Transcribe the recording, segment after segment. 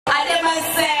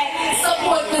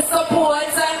the support.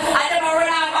 I never run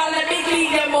out on the big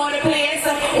league them on the place.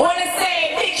 Wanna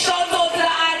say big shout out to the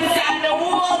artist and the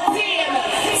whole team.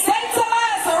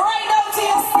 St.Thomas, right out to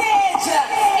your stage.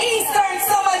 Eastern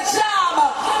Summer Jam.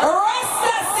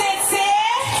 Rasta City.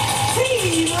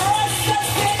 Team Rasta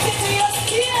City to your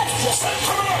stage.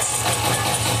 St.Thomas.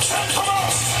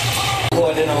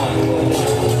 Holding on.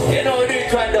 You know we do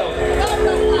it right now.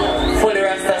 Fully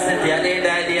Rasta City and they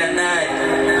die day and night.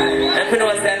 And if you know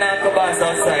what's the narco boss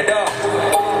outside,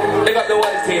 big up the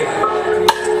whole team.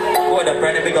 Hold up,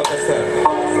 Brandon, big up yourself.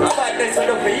 I've had this for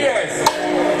them for years.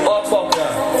 Oh, fuck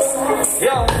now.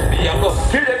 Yo, me a go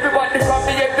kill everybody from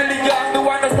the enemy gang. The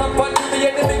one that stop on to the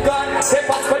enemy gun. They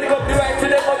pass for the up the right to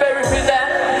them, I'm very free there.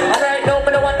 And right now,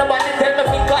 me don't want nobody tell me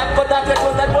think I cut off your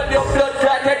clothes and hold your blood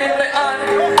clot head in my hand.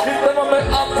 This time I'm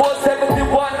up for 71.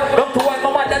 Don't to one, my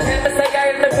mother tell me say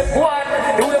I ain't never one.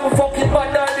 The way we fucking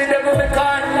bad down, they never make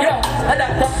on. Yo, and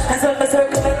after, I saw the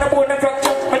circle and I'm on a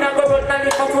fracture. When I go run and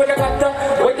live up with the doctor.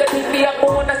 When you think me, I'm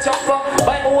on a chopper.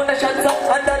 Buy me on a shot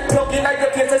and that plug in at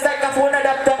your face is like a phone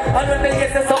adapter. And when they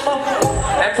get the summer,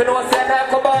 and you know what's the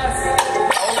narco boss,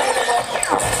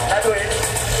 I do it.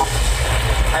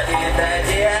 I did the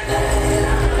idea.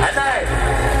 And I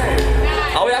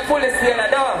we are fully sailor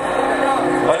down.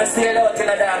 When I sail out in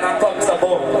the dam and come to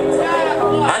boom.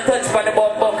 And touch for the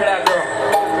bum buckler girl.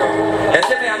 They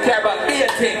tell me I care about me a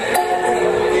thing.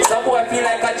 Some boy feel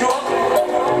like a joke.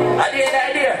 I did the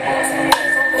idea.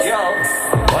 Yo,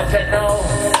 watch it now.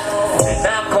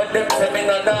 Now cut them to me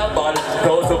no normal.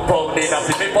 Those who pounding up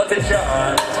in my position.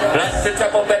 Last to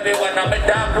chop up everyone on my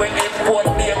dark way. Import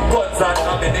name guns and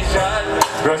ammunition.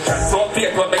 Russian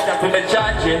Soviet will make up with me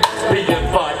charging. Billion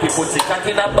party put it cat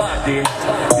in a body.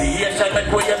 The Asian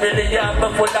make way a million. Me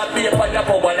full of beer for your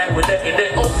power like with it in the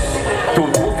up.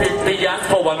 250 years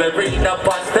power. Me reading up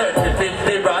on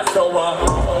 30-50 rats over.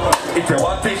 If you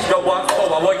want fish, you want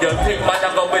power. What you think man I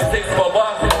go with 6 power?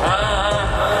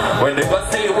 When they go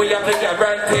see we have to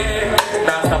guarantee.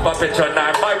 Now stop a picture,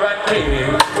 now my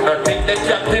ranking. Nothing they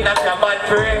jumped in a command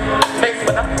free. Mix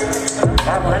me up,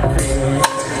 command free.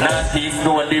 Now he's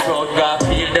on the road, got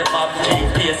feel them up,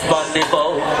 GPS on the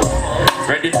boat.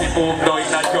 Ready to move now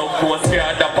in a drunk coast.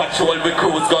 Scared the patrol with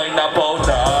crews going about.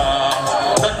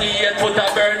 Nothing yet put a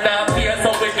burn down here.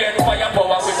 So we get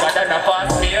firepower quicker than a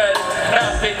fast meal.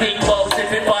 Now we think about if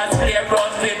we pass clear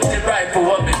run 50 rifle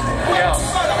woman.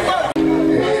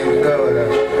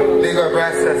 Big up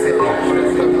Rasta City,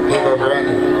 big up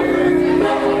Randy.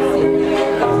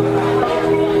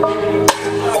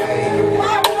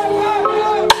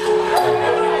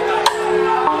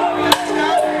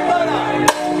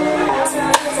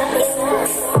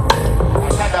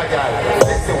 Another girl,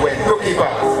 listen when cookie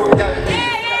bars, girl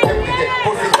please, then we get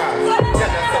pussy bars.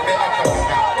 Girl say me after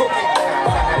cooking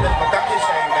glass, and I let my cocky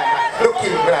shine down,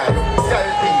 looking glass. Girl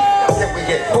please, then we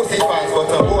get pussy bars, but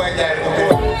a boy girl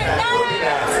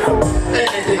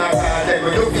anything I saw them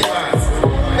with Luffy mans.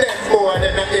 Them boy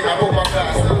them not in a bumper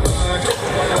class.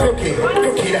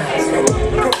 Cookie dance.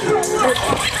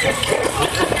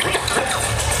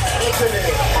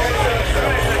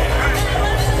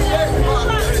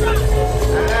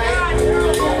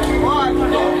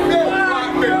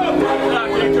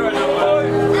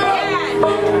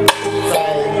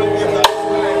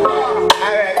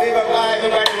 Alright, leave up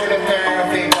everybody with a turn of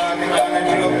thing, but I'm gonna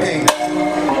do a thing.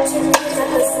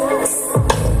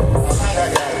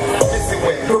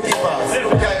 Cookie bars,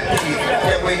 girl please,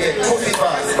 then we get pussy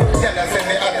bars. Girl I send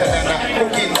me hotter than a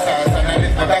cooking sauce, and I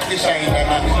lift my cocky shine than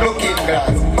a looking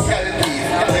glass. Girl please,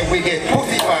 then we get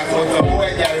pussy bars, but some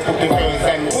boy girl put the first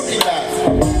and pussy glass.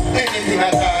 Anything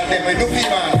at all, them we do fi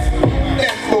man.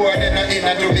 Them boy they not in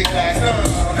a do big class.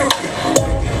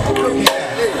 Cookie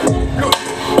dance,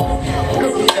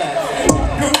 cookie dance,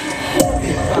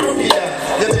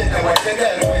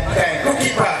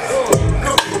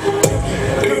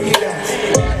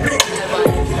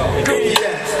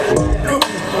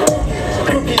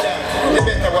 cookie dance. You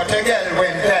better watch your girl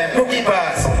when time cookie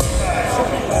pass.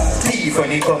 When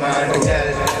he come and to girl,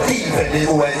 even the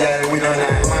boy girl we no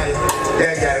normal. The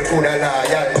girl coulda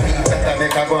loyal, think that I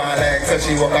make her go on like so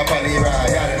she walk up on the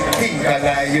royal. Think a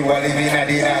lie you a living a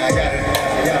denial.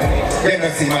 You no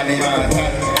see money man,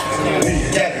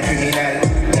 girl criminal.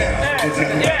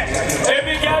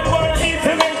 Every girl wanna eat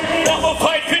for me, that will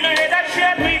fight for me, that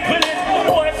shit me pull it.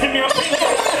 Boy, see me up in the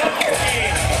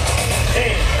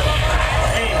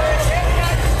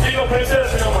big up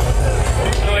yourself, you know man.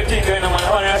 No thing going on, man. I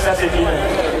want to ask you,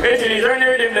 basically, he's running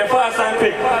with him, the fast and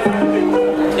quick.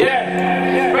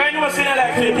 Yeah. Right now, see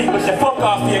like fake people, say fuck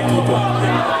off fake people.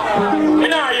 You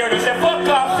know, you say fuck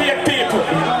off fake people.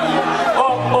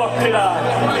 Oh, killer.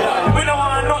 We don't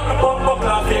want no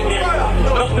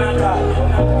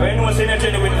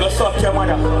tell you, we go suck your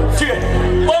mother. See it?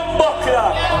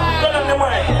 Buckler. Tell them the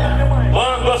money.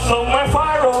 One go somewhere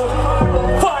far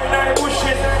out. Far nine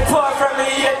bushes. Far from me,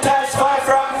 yet that's far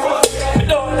from me. I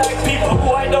don't like people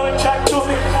who I don't chat to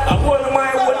me. I hold my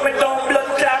wood, me down blood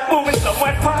clot moving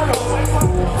somewhere far out.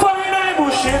 Far nine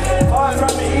bushes. Far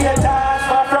from me, yet that's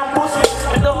far from pussy.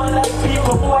 I don't like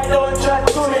people who I don't chat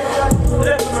to me.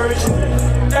 Them version.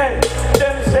 Hey,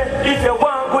 them say, if you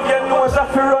want good, your nose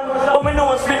have to run. Oh, me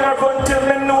nose been a run till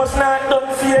me nose not done.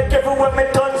 Fake everywhere me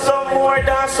done some more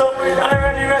than some. And I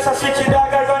run the rest of city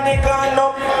dog, I run it gone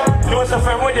up. You know, so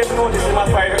from what they know, this is my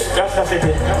fire, just a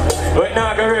city. Right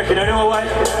now I go work, you don't know why?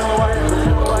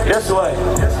 That's why.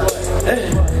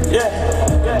 Hey,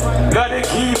 yeah. Gotta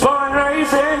keep on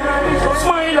rising.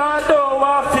 Smile although I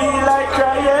feel like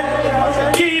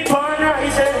crying. Keep on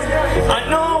rising. I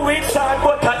know it's hard,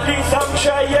 but at least I'm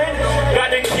trying.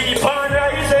 Gotta keep on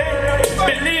rising.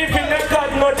 Believe in a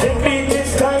God, nothing beats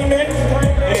His timing.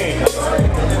 Hey,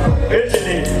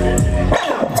 Italy.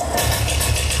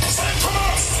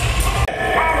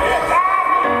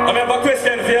 I have a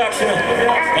question for you, actually.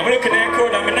 I'm looking at the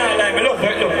crowd, I'm not lying, I love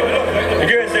it, look. The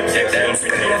girls, them sexy and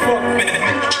pretty as fuck.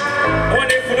 One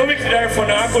day, if we don't mix it, for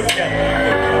now, a good girl.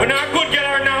 We're not a good girl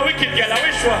or not a wicked girl, I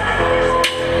wish one.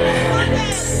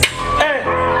 Hey,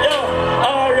 yo,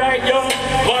 alright, yo.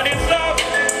 What is love?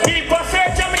 Keep a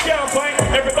search and me can't find.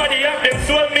 Everybody have them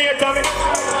soulmates on me.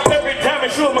 Every time I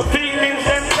show my feelings,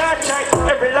 them not right.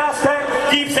 Every last time,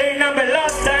 keep saying I'm the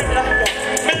last time.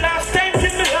 My last time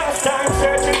till the last time.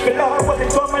 Searching for love, but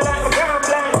it's coming like a ground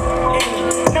blind.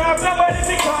 Now I've nobody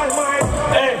to call mine.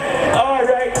 Hey,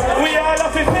 alright, we all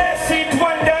have to face it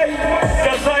one day.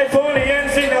 Cause life only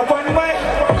ends in a one way.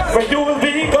 Where you will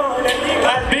be gone and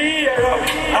I'll be here.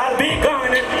 I'll be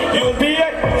gone and you'll be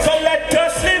here. So let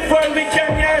us live while we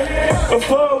can, yeah.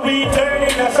 Before we turn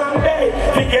in a someday.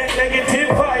 We get negative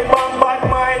vibe, bad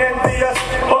mind and be us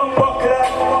unbuckler.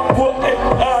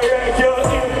 Alright, yo.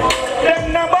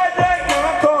 Them no bad like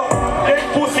Marco. Them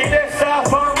pussy they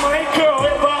soft on my crow.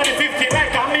 Everybody 50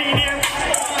 like a medium.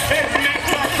 Them make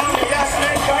like mommy, that's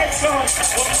make my son.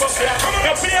 Unbuckler.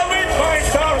 Now play with my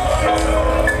son.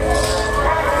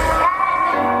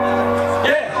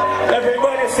 Yeah,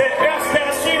 everybody say Rasta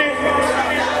City.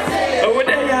 Over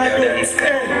there you do this.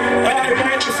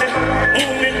 Alright, you say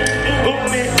booming,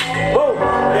 booming. Whoa,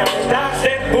 yeah, that's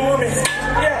it, booming.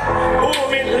 Yeah,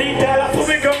 booming, lethal, who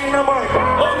we going no more.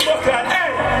 Unbuckler,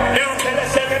 hey, now tell us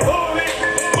say me booming,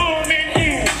 booming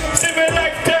in. See me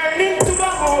like turning to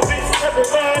a movie.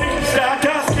 Everybody start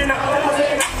asking now.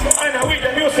 And I with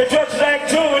the music judge like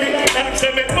Judy. And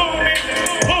say me booming,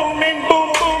 booming, boom,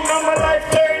 boom. Now my life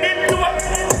turning to a.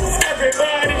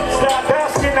 Everybody start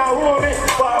asking now who me.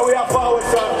 Why we are forward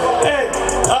son. Hey,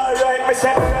 alright, me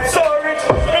say, so rich,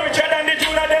 richer than the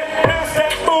June of them. Now say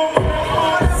boom.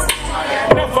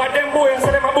 Enough of them boys, so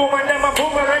them a boom and them a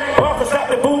boomerang. Want to stop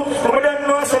the boom, but we don't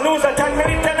know so lose a 10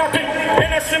 minutes and nothing.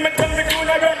 Then I see me come the June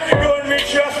again. Don't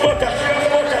reach your butter.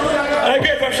 I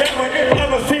get from Shaman,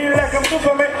 I'ma feel like I'm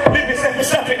Superman. Baby say me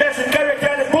stop it, that's in character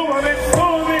and the boomerang.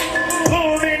 Booming,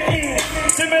 booming in.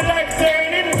 See me like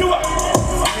turning to a.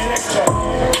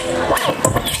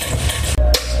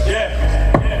 Yeah.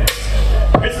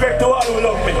 Respect to all who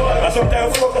love me. I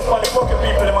sometimes focus on the fucking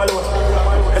people in my life.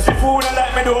 Cause if you don't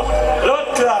like me do, Lord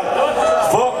cloud.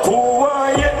 Fuck who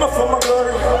I hate me for my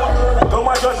glory. Don't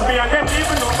want judge me and them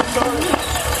even know I'm sorry.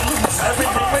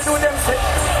 Everything we do them say.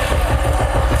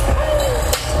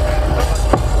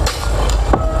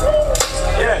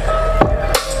 Yeah.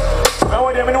 Now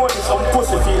what them know is some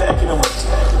pussy feel like, you know man.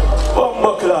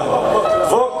 Buckler.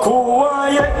 Fuck who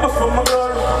I hate me for my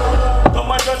glory. Don't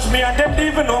want judge me and them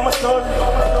even know my story.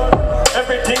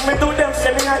 Everything me do them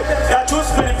say me like. I choose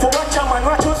Philip for watch a man,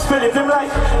 I choose Philip him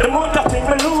like. The amount of thing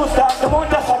me lose, that the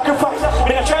amount of sacrifice.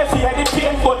 Me I try to hide the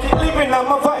pain, but it living on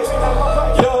my vice.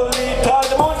 Yo, lethal,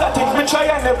 the amount of things me try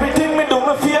and everything me do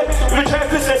me feel. Me try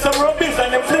to say some rubbish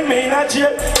and them fling me in a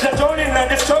jail. The journey and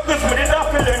the struggles me did not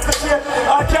feel like to share.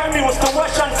 I can't me was to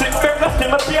wash and sleep, bare last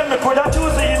in my pain. Me could have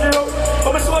choose the easy road,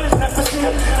 but my soul is not for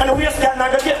sale. And the waist can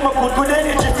I go get my good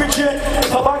energy for jail.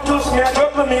 If I back to me, I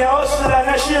drop me, I hustle and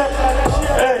I share.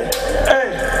 Hey, hey,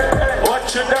 what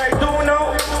should I do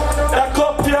now? The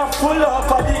cup here full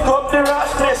up, I dig up the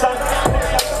rashness and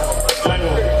I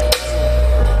know.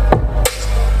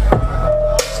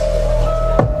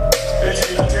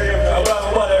 I tell you, I'm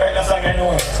about to write that song, I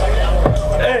know.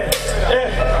 Hey, hey,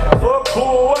 fuck who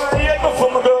I hate me for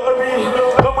my glory.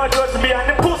 Come and judge me and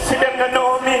the pussy, them don't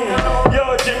know me.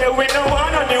 Yo, Jimmy, we don't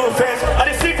want a new face. I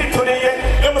the city to the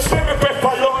end, you must swear me breath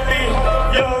for lonely.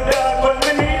 Yo, dog, when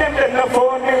we need them,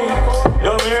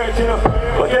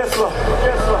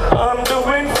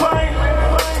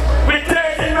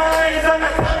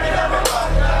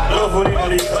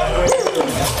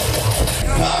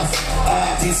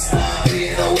 artists. We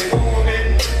know we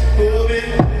moving.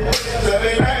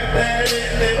 Living right there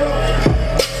in the room.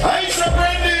 I ain't so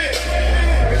brandy.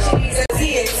 Jesus,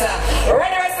 theater.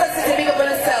 Right the rest of the city, big up on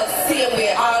themselves. Same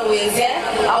way, always, yeah?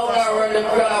 I wanna run the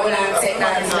crowd when I'm taking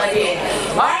out my head.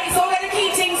 Alright, so we're gonna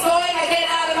keep things going. Again,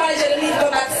 all the manager, the lead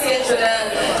come backstage with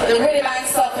the rhythm and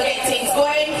stuff to get things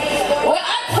going. We're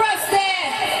unpressed there.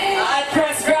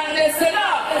 Unpressed grandness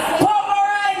enough.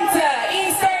 Pomeranta,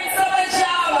 Eastern Summer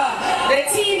Java. The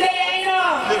team there, you know.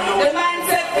 The man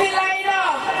said, Villa, you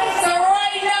know. So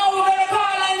right now, we're gonna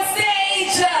call on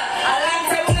stage.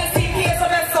 Alongside, we're gonna see Pierce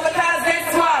of us because this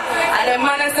one. And the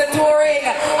man is touring.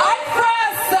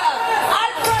 Unpressed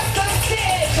on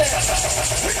stage.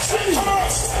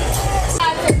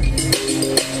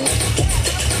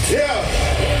 Yeah,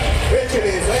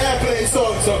 literally, so I play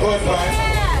songs so good, man.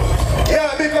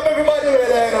 Yeah, big up everybody over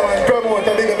there now and promote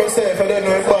and big up yourself. I don't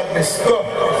know if badness. Go.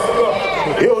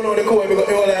 You don't know the code because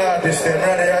you all the artists then,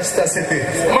 around the Rasta City.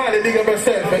 Man, big up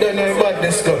yourself. I don't know if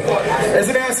badness. Go. You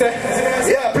see what I say?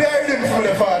 Yeah, play a rhythm for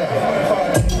the father.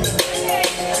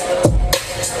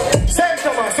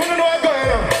 St.Thomas, who do you know what's going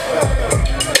on?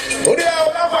 Who do you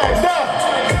have the vibes now?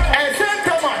 And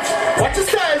St.Thomas, what's your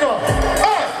style now?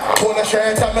 Polo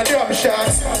shirt and my drum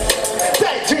shots.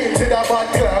 Tight jeans in a bad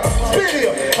club. Video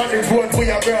on the road we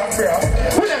are grab.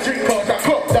 When I drink out a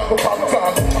cup, that go pop.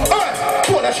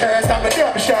 Polo shirt and my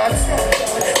drum shots.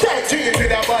 Tight jeans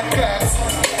in a bad club.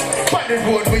 On the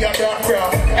road we are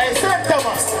grab. Hey,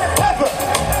 St.Thomas, ever.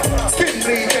 Skin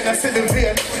bleach and I see the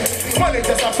vein. Money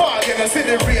just a fog and I see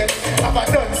the rain. Have a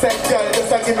done set girl just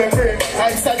to give me brain. I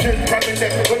used to drink from the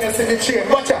neck when I see the chain.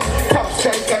 Watch out, top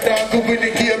strike a dog who win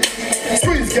the game.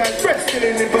 Squeeze girl, press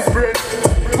killing nipples brain.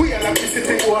 We are like the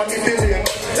city one in the lane.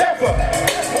 Ever.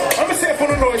 I'm going to say for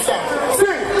the noise now.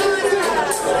 Sing.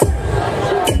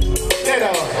 Yeah,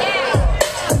 now.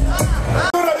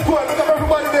 Look at the boy, look at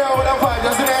everybody there with a vibe.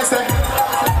 That's what I say.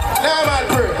 Now man,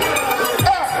 pray.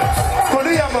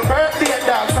 Today I'm a birthday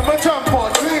dog, so I'm a jump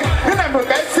out clean. You never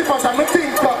get sippers, I'm a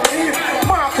think of clean.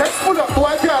 Markets full of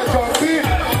boy, girl, jump in.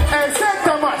 And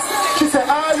St.Thomas, she said,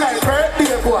 all right,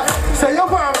 birthday boy. Say you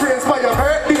want praise for your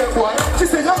birthday boy. She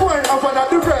said, you're going up on the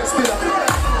birthday.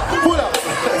 Pull up.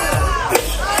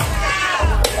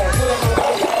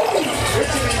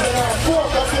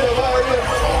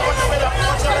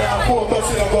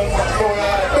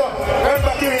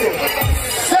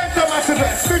 St.Thomas is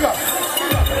best. Big up.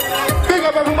 Big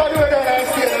up everybody with their hands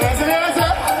together.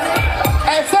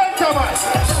 Hey, St.Thomas,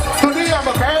 today I'm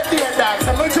a birthday dog,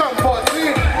 so I'm a jump out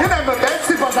clean. You never bet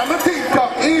sippers, I'm a think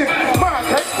of in.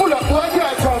 Market full of boy,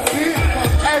 girl, jump in.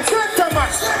 Hey,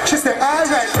 St.Thomas, she said, all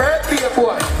right, birthday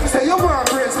boy. Say you want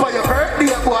praise for your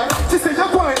birthday boy. She said,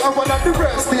 you're going over at the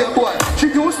birthday boy. She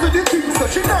used to the thing, so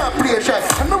she not play shots.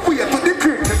 And the way to the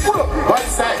crib, they pull up one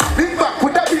side. Big back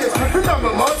with the bass, ripping on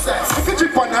my mouth side. If you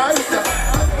drip on the liter,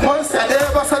 one side, they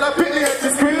ever saw the picnic, to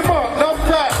scream out, no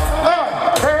time.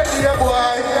 Birthday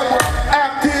boy,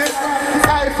 active,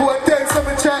 iPhone 10,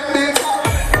 7 chat big.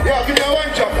 Yeah, give me one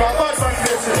jump, now bad man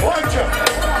this is one jump.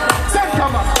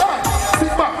 St.Thomas,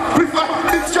 sit back, brief back,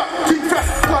 big shot, keep fresh.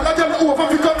 While I jump over,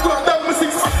 pick up, go down my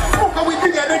six. Smoke away,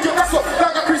 big and then get us up,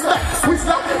 like a crystal. Swiss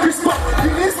lock, crisp back,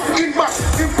 Guinness, in back,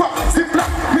 impact, zip black.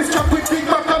 Miss trap with big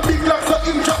back and big lock, so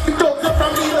in trap, the dogs up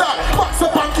from me that. Box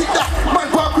up and kick that, man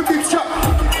park with big strap.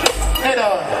 Hey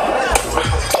now.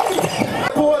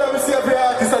 Polo, we see every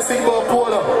artist that sing about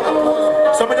polo.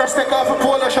 So we just take off a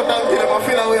polo shot and kill him and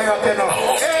feel away right there now.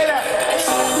 Hey there.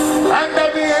 Under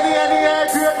me any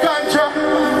great ganja.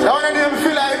 So one of them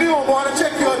feel like you want to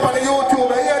check you out on the YouTube.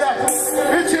 You hear that?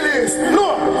 Richie is.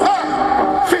 No.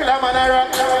 Feel a man a rock.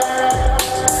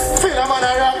 Feel a man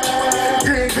a rock.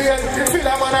 Green vein. Feel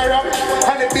a man a rock.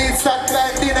 And the beat start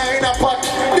like dinner in a pot.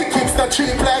 The kicks not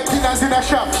cheap like dinners in a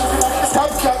shop. Stop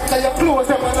now your clothes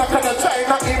them and knock on the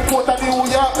China import and New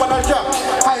York when I shop.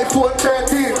 iPhone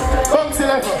 13. Bumps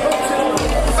 11.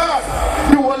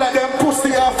 The whole of them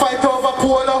pussy a fight over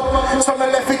polo. So me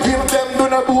left to give them do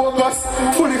not bogus.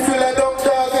 Fully fill a dumb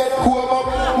dog get home up.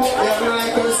 Yeah, I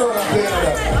like how the sound I'm playing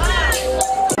that.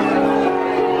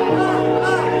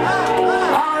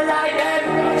 Alright then,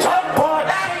 jump on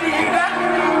that nigga.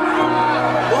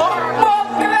 Oh,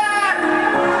 clan.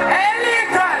 Hey,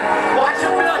 Lincoln, watch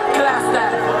your blood class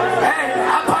there. Hey,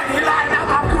 I'm on the line,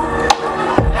 I'm a group.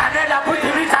 And then I put the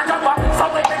beat and jump up. So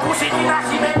when they push it in, I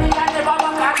see me, I never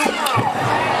back at you.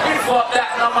 If up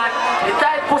that no man, the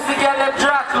tight pussy girl them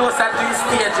draw closer to the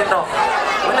stage, you know.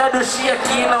 When I do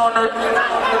shaky, you know,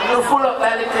 no full up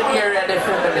that little area, they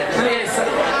feel the place,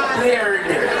 clear it.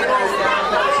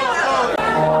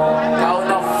 Now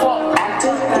no fuck.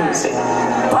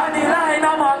 On the line,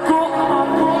 I'm a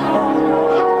cook.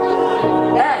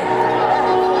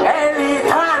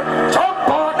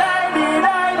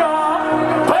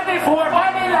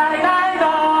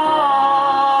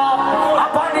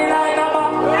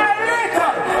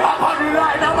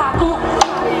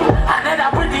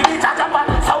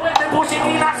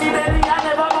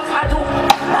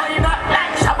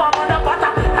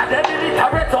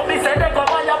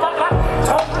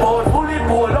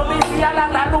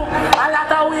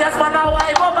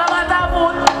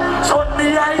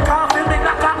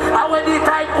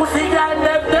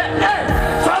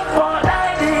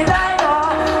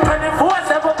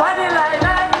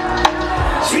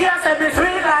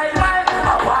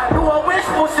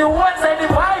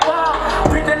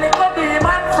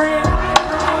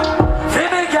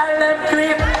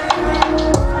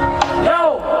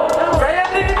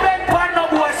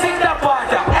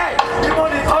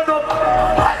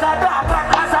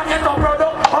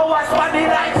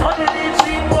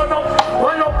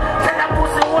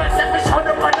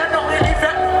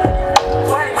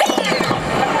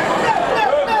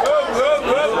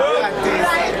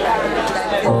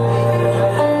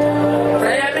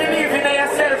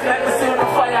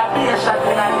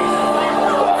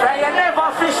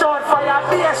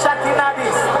 be a shot in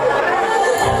this.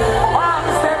 Mom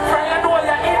said, "Friend, you know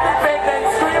you're independent.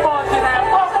 Scream out in a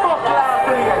bumbo clown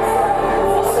place."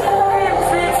 Keep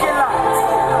thinking that.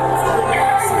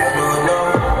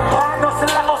 Oh, no, see,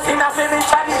 like us in a family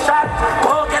tradition.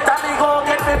 Go get a me, go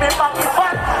get me, me back in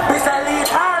fun. We say lead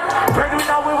hard. Bread we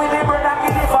know we with the bread and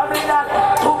give the family that.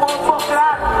 2 months for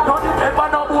class. No depend on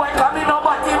no boy, come in no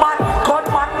body man. Gun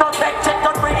man, no tech check,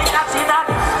 don't bring it action on.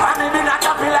 I'm in a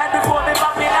choppy line before me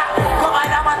back in that. Come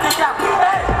on, I'm a teacher.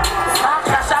 Hey, I'm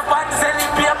cash up and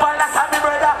selling paper like I'm me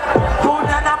brother. Don't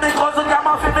and I'm the cousin, I'm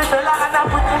a family fella and I'm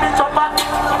putting me chopper.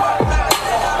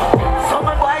 So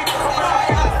me boy,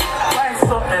 find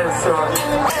something else, son.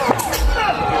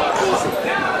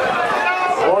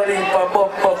 Only for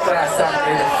bump class and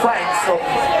find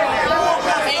something.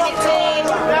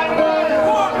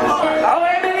 How I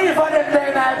believe on them day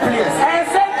night place. Hey,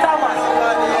 St.Thomas.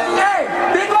 Hey,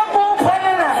 big up who put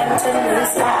in there.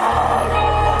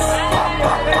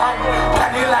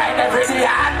 Can you line every day? I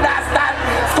understand.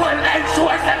 Full and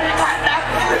short and we got that.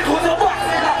 To the box.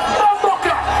 Bumbo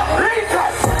class.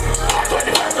 Reasons.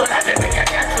 21st one I think we can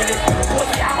get with it. Put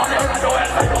the arm on the road.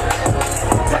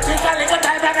 But you can lick a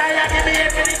time and I give me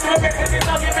everything. So get it,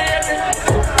 so give me everything.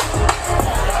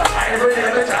 I really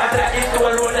have a chance to get to a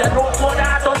road and no phone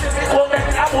and don't see me come back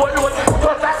in a boat load.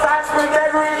 Just a start spring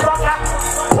and reach back up.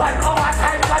 1 hour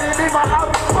time can you leave my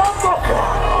house? Bumbo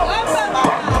class.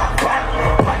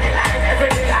 On the line every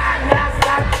day I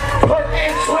understand. But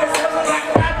it's worth something like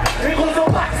that. We go to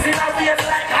box in a face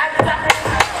like Hunter.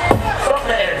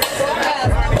 Something else.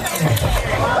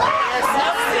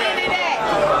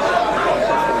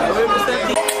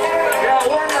 Yo,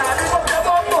 one now, big up the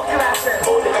bumbo class then.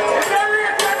 If you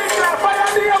rate any class, follow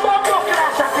me a bumbo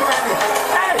class at the minute.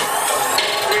 Hey,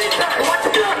 what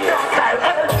you doing here time?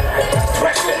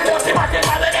 Especially if you don't see my thing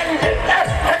other than anything. Hey,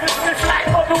 everything is like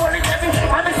up the whole interview.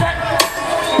 I'm a set.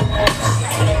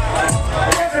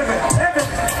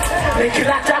 They kill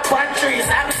a chop on trees,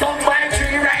 Samsung by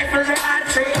tree, rifles and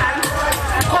tree, and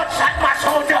cut shot my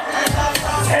shoulder.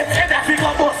 And I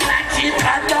figure bust like cheap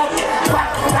and dog.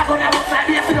 I'm gonna bust like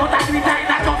this, you don't have to be tight,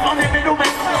 I don't want them to do me.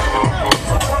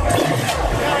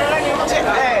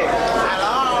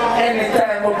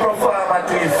 Anytime we perform at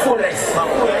the fullest,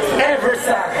 every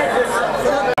song.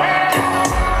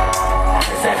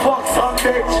 Say fuck some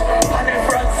bitch, on the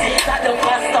front seat at the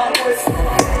bus stop.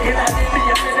 You know the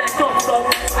baby they touch them,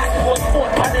 I put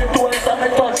foot on the door so me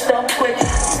touch them quick.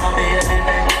 I'm the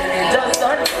just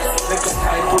done. Look at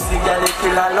my pussy girl, it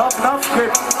kill a love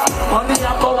script. Money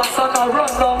and power son a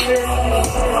run down this.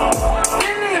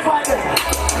 Believe on it.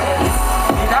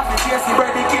 In a face the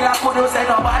bird the killer could say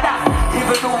no matter.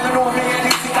 Even though me know me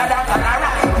any sicker than Canara.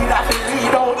 He have to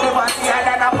lead out never see her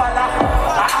than a fella.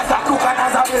 As a cook and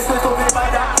as a blessing to me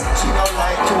mother. She don't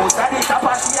like toast and it's a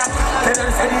passion. Tell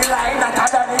them say the line that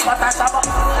had done it but a shabba.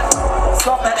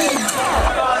 Stop it.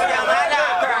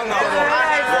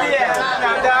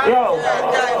 Yo,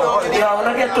 I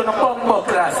wanna get to the bumbo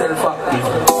class self-active.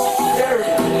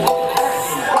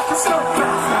 What is your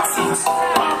class?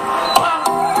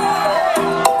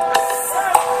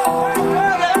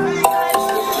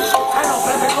 I know,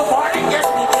 baby, good morning, yes,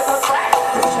 me, give us back.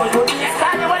 So you need to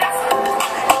stand with us.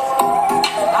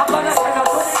 I'm gonna send you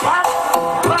to the pump.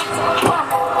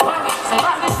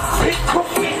 Big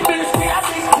cooking, big tea, a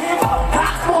big team.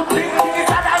 Black food, big tea,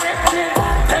 and a red tea.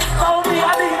 Take out me,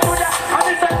 a big Buddha. And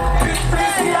it's a big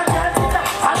place, a girl,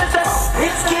 and it's a,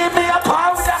 it's give me a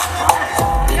powder.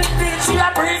 It's bitch, she a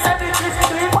breeze, and it's this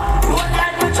cream. Don't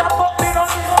like me, chop up, me no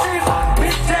this cream.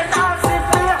 Big ten, and sip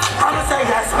beer. I'm gonna say,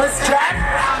 yes, Miss Jack.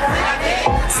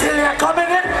 Still you're coming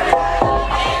in?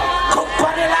 Cook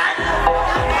on the line.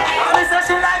 And I say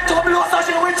she like to blow, so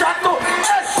she will chat too.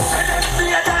 Yes, and then see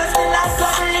a girl still like to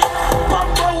be. Pump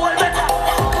the whole better.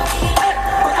 Hey,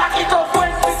 we can get up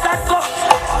when we can go.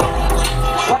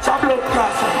 Watch our blood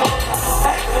class.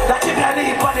 Hey, that you can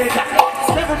leave on it.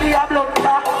 Never be a blood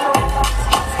class.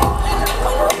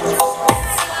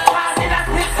 Pass in a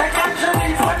 6 seconds, you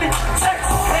need money. Hey,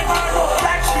 hey, man, look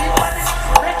like she money.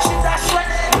 Make she dash sweat.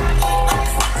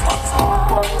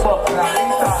 Bumbo class,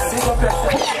 big up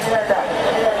yourself. Hear that.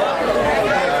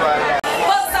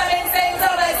 Most of in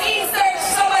St.Thomas, Eastern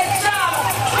Summer Jam.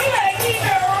 We gotta keep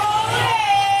it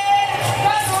rolling.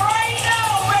 Because right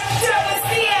now, we're to the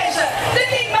stage. The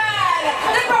big man,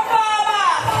 the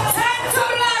performer, TANTO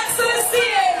to the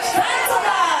stage. TANTO.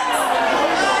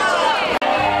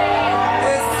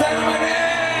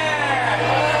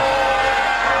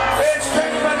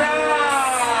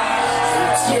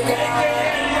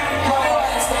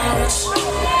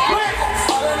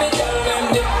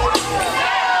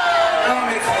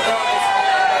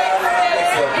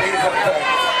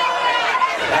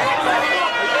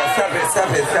 stop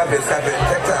it.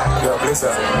 Take time. Yo, please,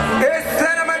 sir. It's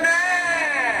Cinnamon.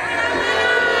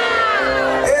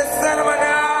 It's Cinnamon.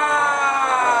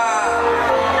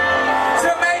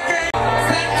 Jamaican.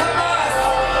 St.Thomas.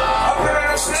 Up in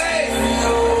the slave.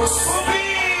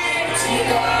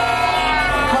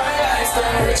 My eyes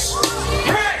turn rich.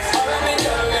 Rich. All of me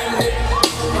girl them dip.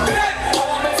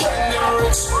 All of my friend them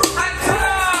rich. My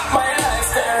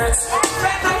eyes turn rich. All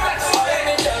of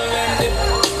me girl them dip.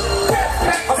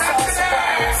 I'm so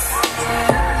surprised.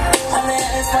 And my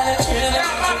eyes turn rich.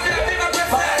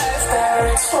 My eyes turn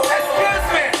rich. Excuse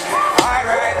me.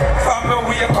 Alright, from me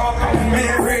wake up, me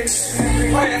rich.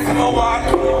 When I walk,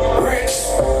 rich.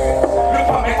 Look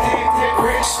at me teeth,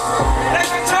 rich. Let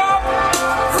me talk,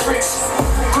 rich.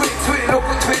 Tweet, look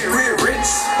at tweet, real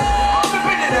rich. Look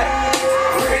at that,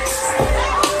 rich.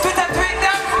 Tweet that,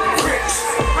 rich.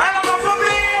 And I'm a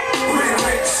public, real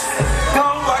rich.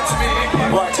 Don't watch me,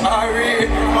 watch Ari.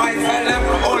 My tell them,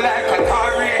 oh like a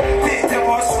Atari. Teeth them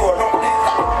must roll up the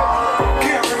top.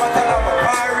 Give me what I'm a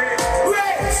pirate.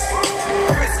 Rich.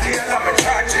 Risky and I'm a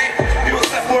charge. You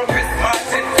say for Chris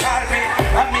Martin, call me.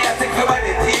 And me I think about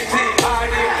the TT,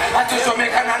 Hardy. I just want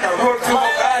make another road to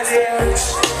Bugatti. Rich.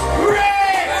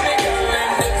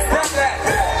 Stop that.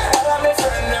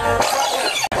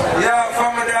 Yeah,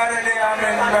 from the other day I'm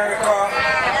in America.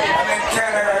 I'm in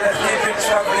Canada. Let's keep it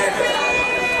traveling.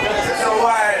 It's a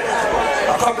while.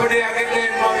 A couple days I get in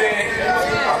Mobile.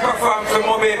 I perform for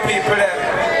Mobile people there.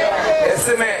 You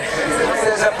see me?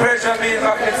 It's a pleasure being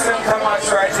back in St.Thomas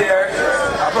right here.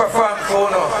 I perform for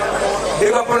you.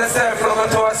 Big up on yourself, go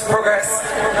towards progress.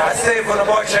 I save on the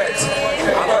budget.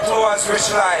 I go towards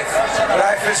rich life.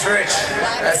 Life is rich.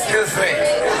 Excuse me.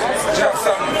 Drop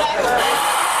some.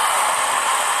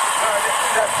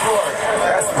 That's poor.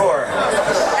 That's poor.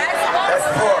 That's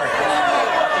poor.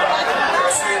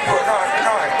 That's really poor. No,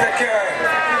 take care.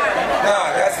 No,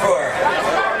 that's poor.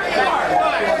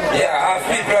 Yeah, I have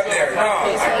people up there. No.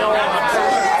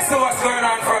 I see what's going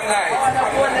on from night.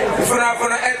 If you're not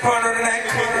going to head pound on the neck,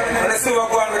 I'm going to see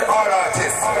what's going on with all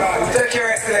artists. Take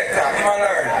care of selector. You might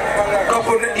learn.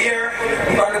 Couple in the ear,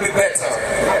 you're going to be better.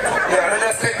 Yeah,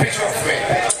 let's take picture of me.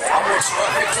 I'm rich. I'm going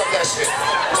to fix up that shit.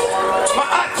 My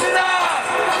auntie now.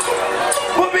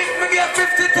 Who beat me get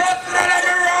 50,000 and I'm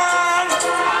wrong.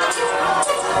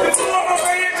 If you want to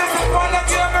pay it, just a fall up,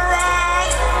 you're wrong.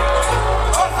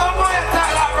 Oh, some boy, you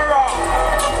tell I'm wrong.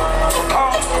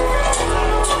 Come.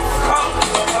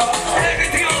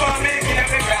 Everything about making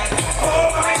every man.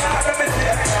 Oh, my God, let me see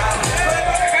every man.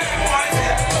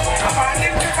 I'm a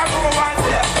little bit of a one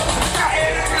here. I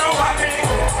ain't even know what I mean.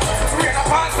 We're going to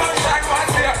pass on shag one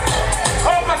here.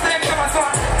 Oh, my same to my son.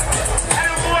 I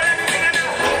don't know anything I do. You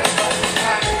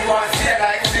want to see it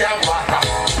like sea and water.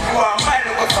 You want my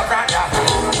look for that.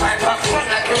 My back front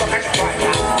like you're a fish water.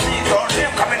 These don't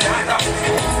live coming down.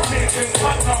 Making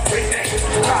what's up with me.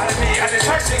 Call me and the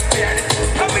searching beard.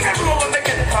 Come we can roll and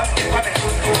get it on in for me.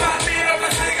 Not me and I'm a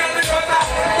single because I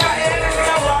ain't even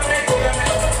know what I mean.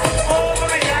 Oh,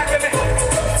 my God, baby.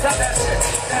 Stop that shit.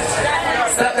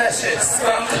 Stop that shit.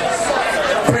 Stop.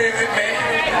 Pray with me.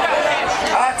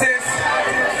 Artists.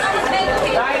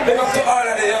 Big up to all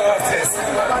of the young artists. You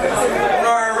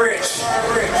know I'm rich.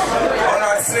 You know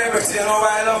I'm celebrity. You know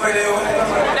why I love you.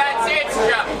 That's it,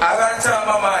 yeah. I gotta talk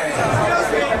my mind.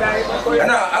 You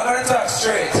know, I gotta talk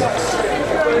straight.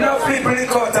 You know, people look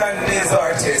out on these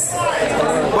artists.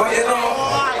 But you know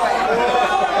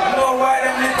why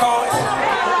them look out?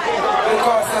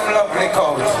 Because them love look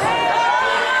out. You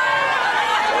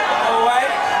know why?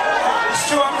 It's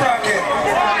true I'm talking.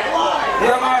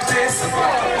 Young artists,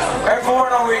 everyone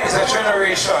of it is a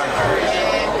generation.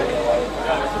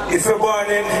 If you're born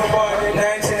in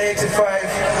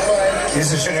 1985,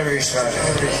 it's a generation.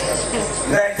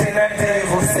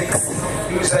 1996,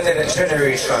 it's another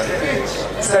generation.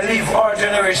 So leave our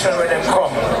generation when them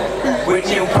come. With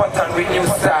new pattern, with new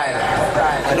style.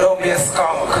 And don't be a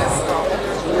skunk.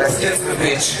 Excuse me,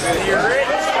 bitch.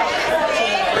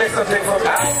 Play something for me.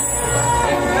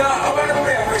 No, I'm gonna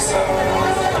play a song.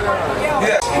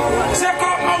 Yeah. Check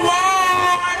out my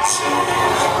watch.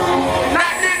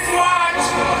 Not this watch.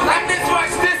 Not this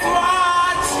watch, this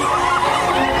watch.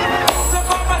 Check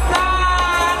out my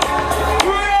song.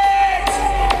 Great.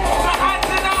 My hands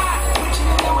in that.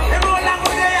 They roll along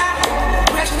with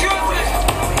it. Excuse me.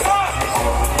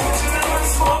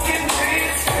 Smoking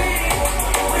trees.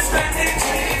 We're spending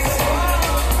trees.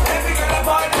 Every girl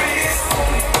about peace.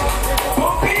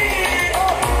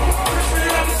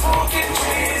 Smoking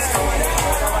trees.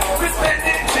 We're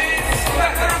spending trees.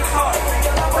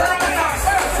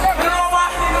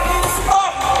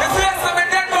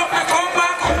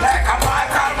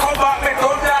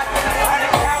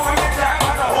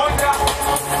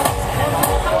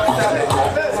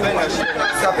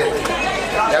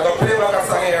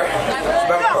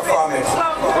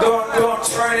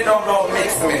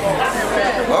 trust me.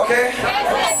 Okay?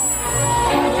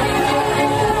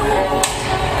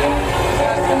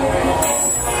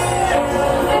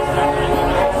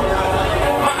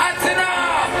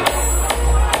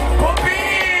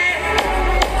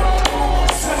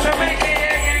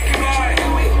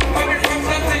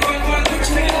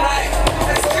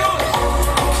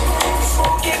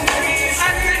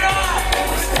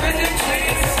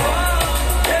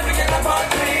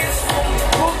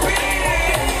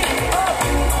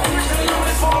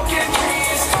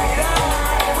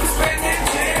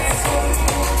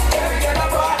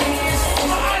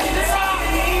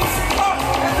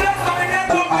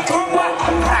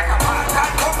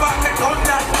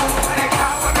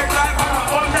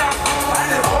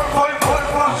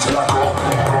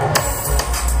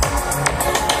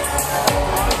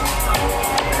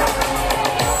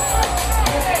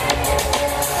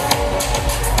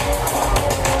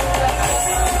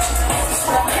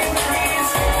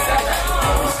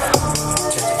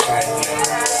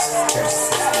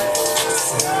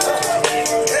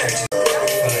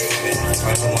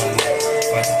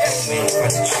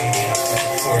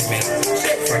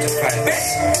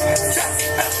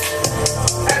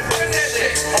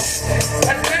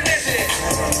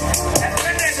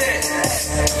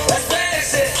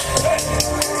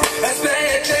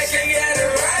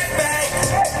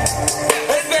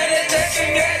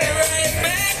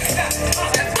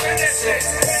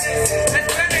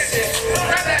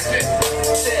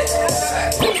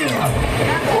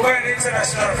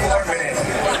 International for 1 minute.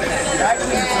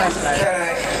 Can I?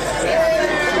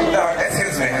 No,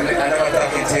 excuse me. I'm not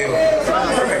talking to you.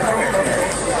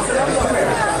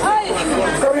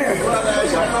 Come here.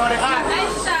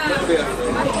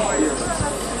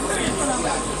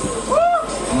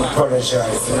 I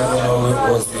apologize. I don't know who it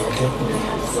was, okay?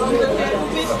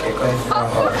 Okay,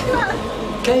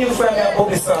 can you find me a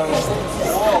Bobby song?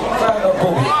 Find a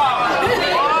Bobby.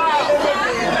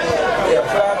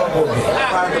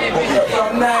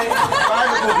 From night,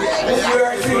 we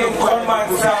are singing gunman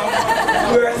song,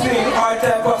 we are singing all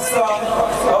type of song,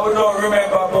 and we don't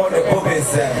remember about the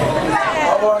boobies then. I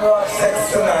want to have sex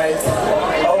tonight.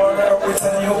 I want to have with a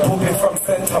new boobie from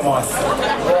St.Thomas.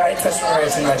 Right, touch me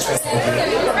right in my chest, boobie.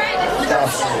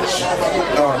 That's rich.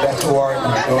 No, that's too hard.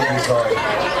 Don't use hard.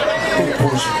 Big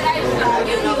push.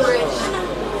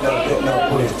 No,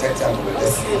 put it, take time with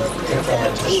this. Take time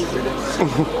with this.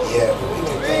 Yeah,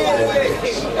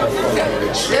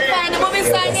 You find the movie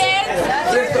song again?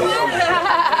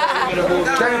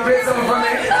 Can you play something for me?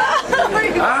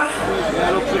 Huh?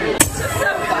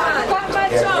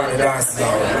 Yeah, we're gonna dance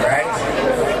now, right?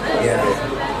 Yeah.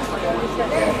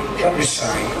 Don't be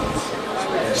shy.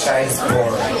 Shy is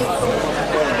boring.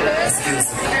 Excuse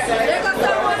me.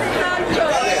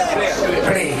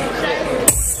 Play.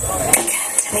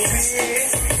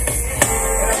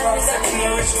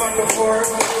 Which one before?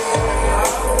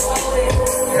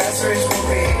 That's rich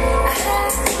movie.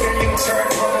 Can you turn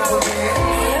from the movie?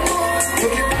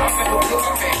 Look at me.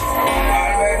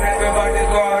 Always everybody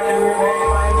go on the remain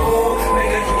my boo.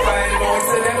 Make it to find out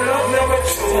so them love never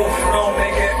true. Don't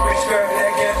make it rich girl,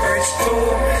 they get rich too.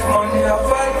 Money a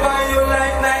fall by you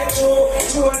like night too.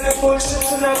 Two on the bullshit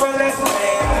to never left me.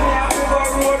 We go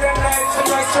road and night to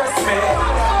not stress me.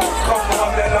 Come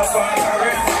on, the love and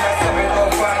caress me. I say we go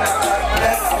find out.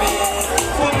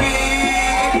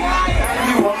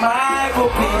 My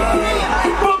boobie,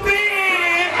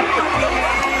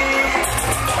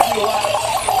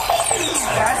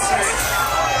 that's it.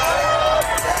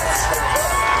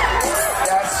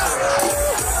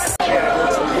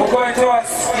 We're going to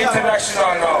us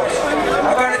international now.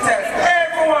 I'm going to tell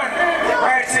everyone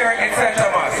right here in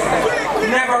St.Thomas,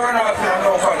 never run off in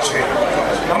no country.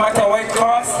 No matter what it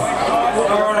costs,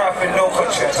 never run off in no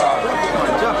country at all.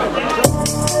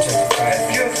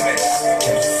 Excuse me.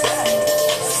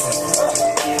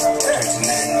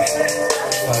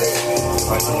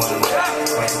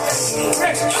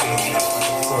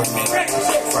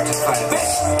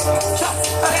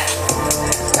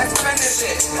 Let's finish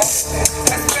it.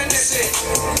 Let's finish it.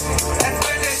 Let's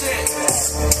finish it.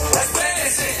 Let's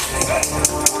finish it.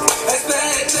 Let's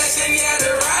finish it and get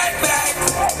it right back.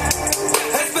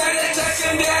 Let's finish it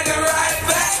and get it right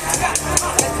back.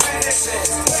 Let's finish it.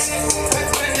 Let's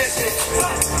finish it.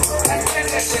 Let's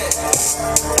finish it.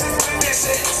 Let's finish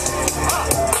it.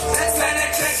 Let's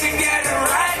finish it and get it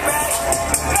right back.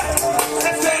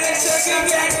 Let's finish it and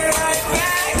get it right back.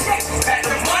 Let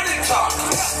the money talk.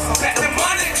 Let the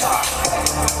money talk.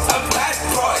 A bad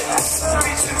boy.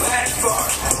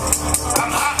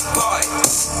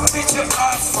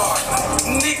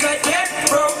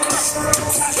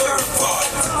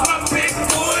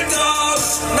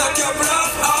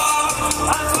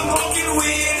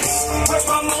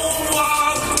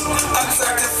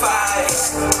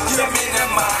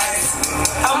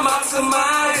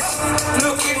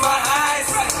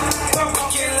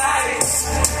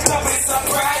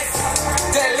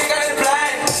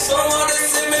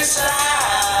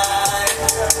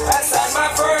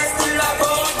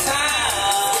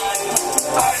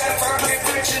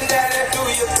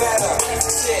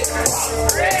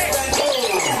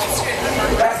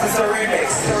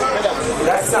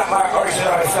 It's not my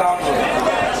original song,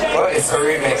 but it's a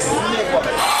remix.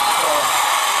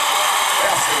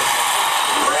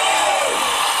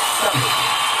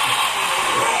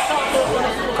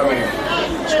 Come here.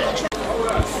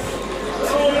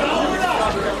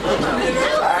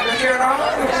 I'm here now.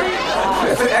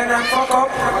 If it end and fuck up,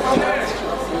 I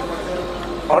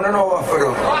don't know what to do.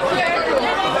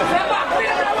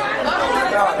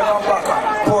 No, back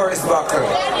up. Pour this back up.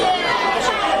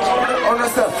 I don't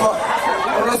say fuck.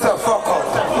 I don't say fuck up.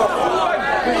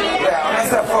 Yeah, I don't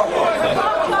say fuck up.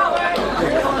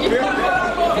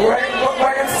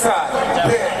 Why you start?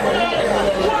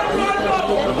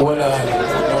 Well,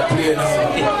 play now.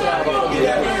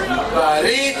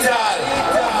 Lethal.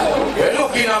 You're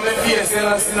looking at my face and I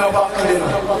see no backling.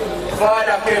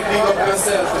 Father can big up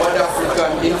yourself, Mother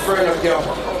African, in front of you.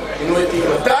 You know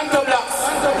people. Tanto blacks,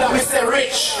 Mr.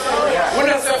 Rich. We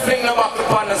don't say fling the back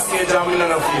upon the stage and we don't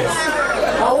know face.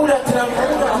 How would that tell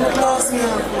I'm the class here?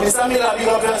 Mr. Miller, big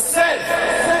up yourself.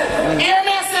 Hear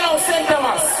me, I say now,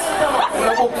 St.Thomas. In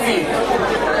a book fee.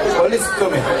 But listen to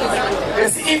me. You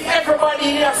see, if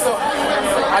everybody here so,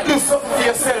 I do something to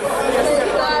yourself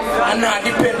and not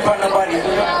depend on nobody, it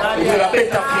will be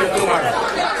better for you tomorrow.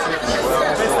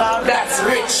 That's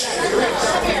rich.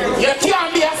 You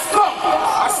can't be a skunk.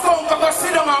 A skunk can go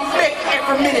sit down and beg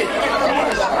every minute.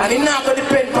 And he's not going to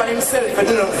depend on himself.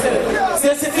 You know? So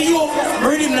you see, for you,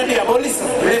 read him not there, but listen,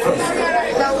 listen.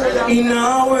 In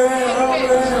our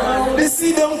world, they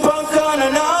sit down punk on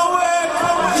an hour.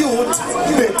 Youth,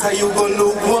 better you go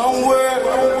look one word.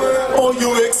 Or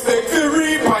you expect to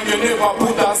reap and you never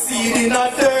put a seed in a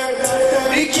dirt.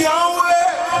 It can't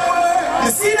work.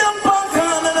 You see them punk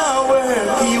on an hour.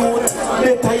 Youth,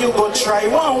 better you go try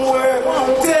one word.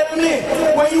 Tell me,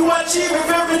 when you achieve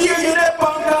every year you the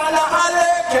punk on a alert.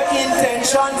 Your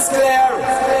intentions clear.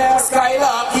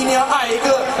 Skylark in your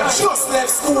idol. Just left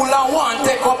school and want to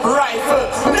take up rifle.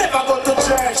 Never go to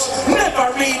church,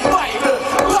 never read Bible.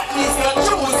 What is your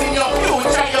choose in your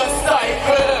future, your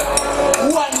stifle?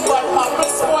 One bad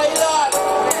apple spoiler.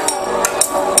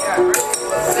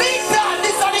 Lethal,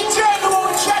 this is the journey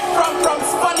we check from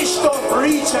Spanish town to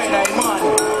reach China, man.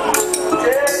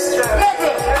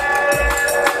 Level.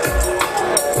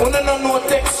 You don't know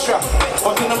texture,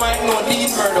 but you might know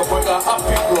Dean Murdoch, but a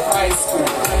happy group high school.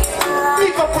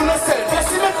 Pick up on yourself, you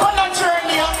see me on a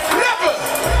journey, level.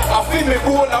 I feel me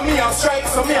goal and me and strike,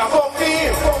 so me a go for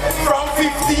him. From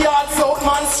 50 yards out,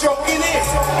 man stroking it.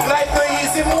 Like no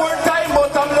easy more time,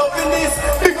 but I'm loving this.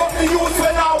 Pick up the youth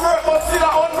when I work, but still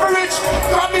I'm unrich.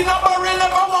 Grab in a barrel,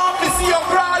 never want to see you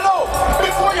crawl out.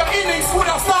 Before your innings would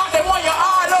have started, them when you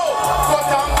all out. But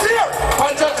I'm clear,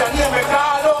 and judge and hear me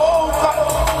call out.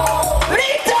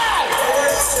 Lethal!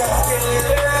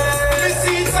 The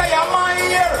seeds say I'm on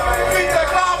here. We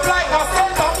take off like a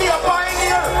center, be a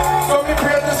pioneer. So me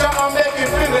pray to Jah and make him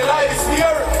feel the life is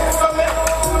here. So me,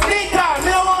 Lethal,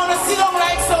 me don't want to sit down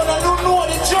like so and don't know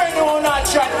the journey on that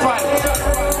chat pan.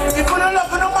 If you don't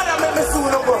love no mother, make me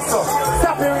soon go so.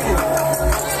 Stop it reading.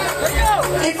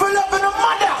 If you love no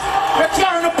mother, you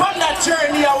carry upon that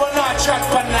journey, I will not chat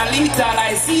pan a Lethal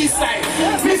like seaside.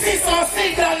 Me see some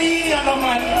signal here, no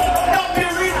man. Stop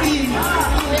it reading.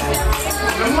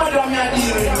 The mother me a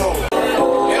deal with now.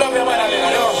 You love your mother, you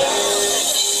know?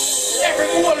 Every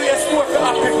goal we score for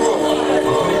happy growth.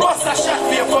 Bust a shot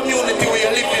for your community where you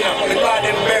live in, the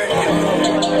garden burn you.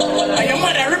 And your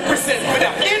mother represents for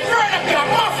that. In front of your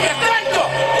mafia, TANTO.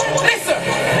 Listen.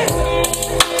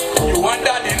 You want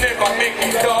that they never make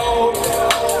it out.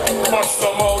 But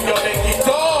somehow you make it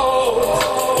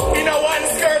out. In a one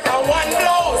skirt and one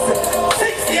blouse.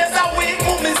 6 years a week,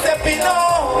 women stepping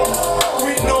out.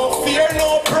 With no fear,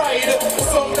 no pride.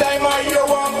 Sometime I hear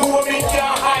one woman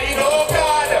can't hide, oh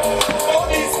God. Oh,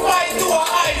 despite to her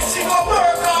eyes, she go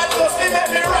work hard just to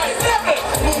make me right. Level,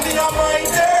 moving on my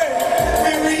turn.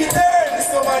 We return,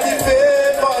 somebody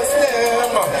favors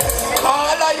them.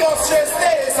 All of your stress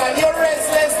days and your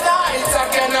restless nights, I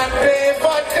cannot pay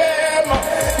for them.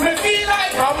 Me feel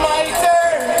like I'm my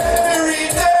turn. We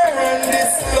return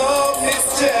this love, this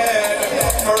gem.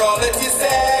 For all that you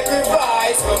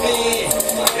sacrifice for me.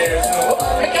 There's no,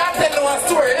 I can't tell no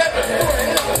story, level.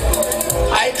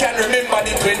 I can remember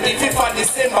the 25th of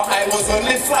December, I was on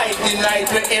the flight the night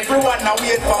when everyone now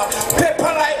wait for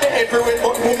paper like the everywhere,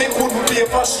 but women couldn't pay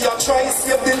for. She a try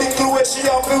save the little way she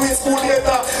have to waste food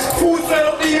later. Food fell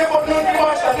up the air, but none the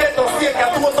mash to get us take a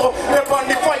total. Pep on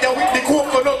the fire with the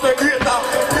coconut greater.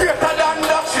 Greater than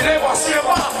that, she never shave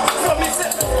her. So me say,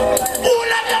 who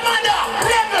love your mother?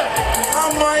 Level.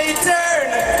 And my turn,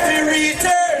 to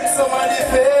return, somebody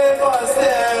favors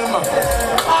them.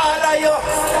 All of you,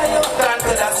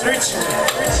 TANTO, that's rich.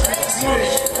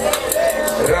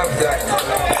 Love that.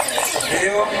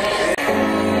 You.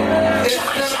 It's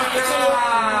the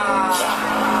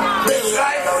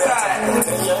lifestyle.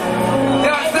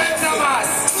 Yo, St.Thomas.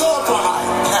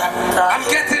 I'm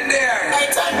getting there.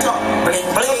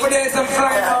 Over there, some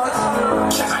flying out.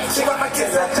 She got my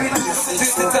kids at tweet it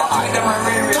to hide them and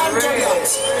real.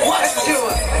 Let's do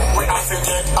it. When I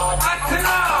forget hard, I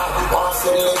want to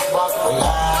live back my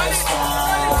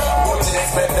lifestyle. Wouldn't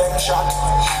expect them shot.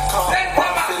 Come on,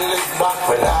 to live back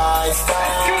my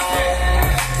lifestyle.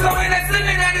 So when I'm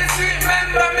sitting on the street,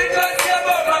 remember me just care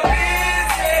about my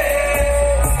business.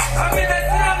 I'm in the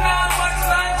slum now, much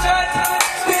man church.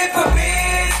 People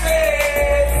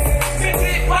business. Me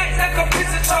deep white like a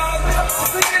piece of chalk.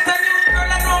 We get a new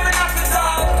girl, I know me not to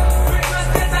talk. We just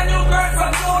get a new girl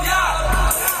from New York.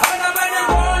 And I'm in the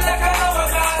road like a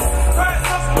hourglass. First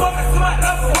up, woman, smart,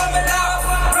 love, woman, love.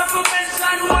 Rough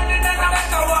mention, money, then I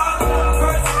make a walk.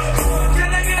 First,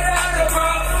 can I get out of the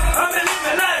I'm in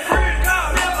living life, real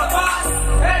now, never pass.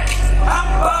 Hey, I'm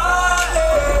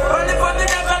balling. Only for me,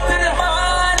 never to the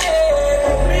money.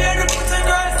 Me and the pussy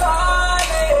girls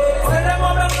hardy. Tell them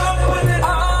I'm a come put it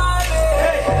hardy.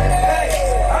 Hey,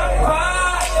 I'm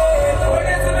balling. When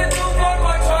they see me too good,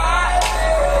 watch try.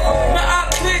 Me up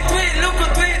tweet, look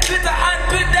at Twitter and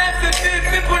tweet them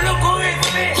 50 people look who it's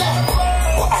me.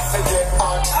 But I forget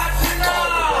hard, I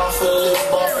want to live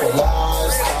back my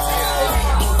lifestyle.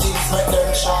 Do things make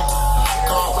them shot.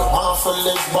 Can't we want to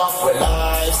live back my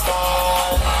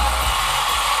lifestyle.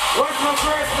 What's my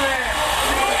first name?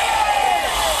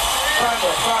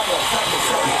 Father.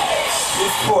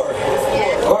 It's poor.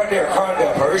 Go on there, calm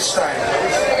down, for rich time.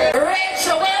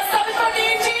 Rachel, where's something for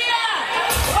DJ?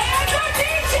 Where's your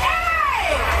DJ?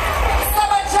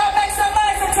 Someone jump, make some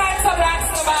noise and time some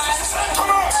blacks, man.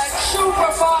 A true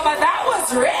performer, that was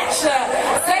rich.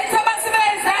 St.Thomas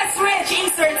events, that's rich.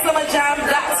 Eastern Summer Jam,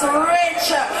 that's rich.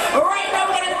 Right now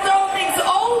we're gonna throw things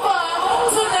over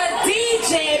to the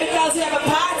DJ because we have a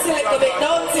party a little bit,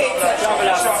 don't it?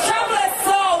 Traveler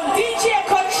Sound, DJ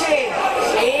Country.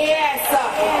 Yes.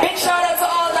 Big shout out to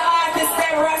all the artists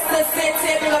that Rasta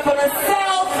City, big up on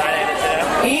herself.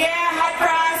 Yeah, Hot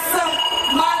Grass,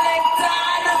 Malik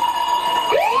Dan.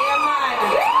 Yeah, man.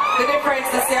 The difference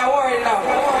is the award now.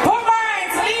 Poor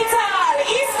Minds, Lethal,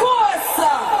 East Coast,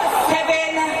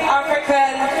 Kevin,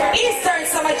 African, Eastern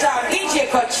Summer Jam, DJ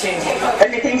Country.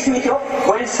 Anything sweet up?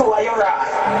 When so are you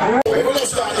right? We're going to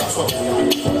start this one.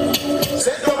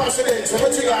 St.Thomas today, so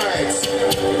what's your guys?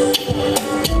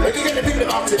 Let me get the people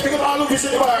up to pick up all of this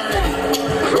in the bar already.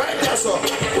 Right there, so.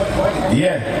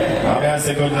 Yeah, I'm going to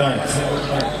say good night.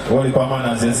 What if a man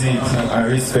has a seat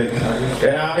and respect? You know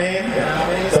what I mean?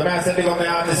 So I say pick up my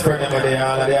artist friend over there,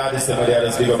 all of the artists over there,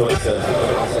 just pick up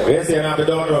themselves. We say now,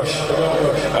 don't rush.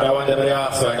 And I want them to the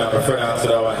arts, so I prefer the arts to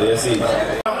the one, you see.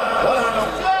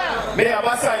 Me have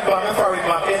a sign for me for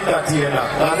my entertainer.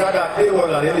 As I got the whole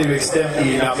of the lyrics them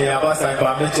in, me have a sign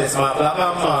for me chest, my black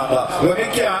and mamba. When me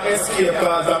can't escape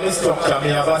cause of me structure, me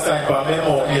have a sign for me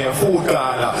mouth, me food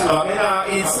corner. And me not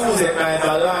eat Susan night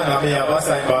alone, me have a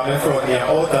sign for me front, me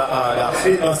outer order.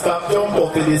 It no stop jump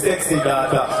up to the sexy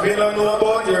data. Me don't know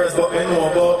about yours, but me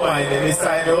know about mine. And me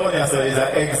sign around here, so it's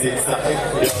an exit.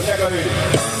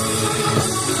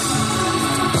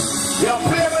 Yo,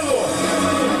 play me low.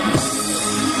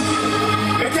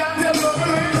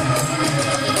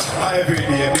 Every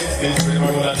day business, we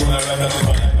roll and tune around the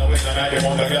sun. When I night, I'm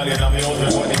on the girl in my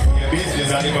house, money. Business,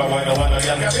 I live one on one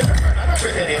girl. I'm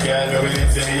pretty girl, we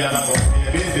will see me and I'm on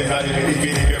business. I live in the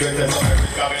beginning, you better start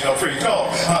coming up free. No,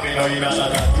 I've been knowing all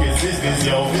that business,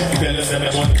 yo. Tell us in the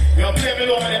money. You play me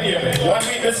low in the name. 1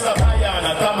 week to stop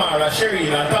Ayana, Tamara,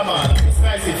 Shereen, and Tamara.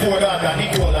 Spicy, 4 daughter,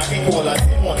 Nicola,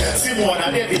 Simone,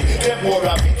 and Debbie,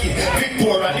 Deborah, Vicky,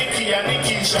 Victoria, Nikki, and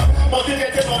Nikisha.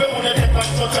 Motivated on the one that they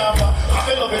can't touch her.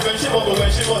 I love it when she bubble when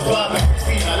she was black.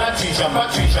 Christina, Latricia,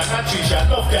 Patricia, Natricia,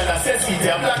 Love Girl,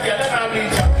 Cecilia, Black Girl, and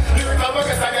Alicia. Lyrical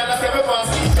workers, I got a seven past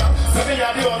teacher. So me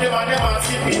have the only man, them and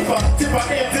see people. Tip of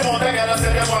empty mouth, I got a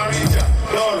say them and reach ya.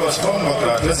 Lord rush, come no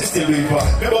crack, just still weeper.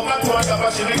 Me but my 200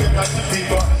 but she make it back to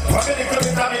deeper. Family club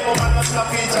it and me woman not stop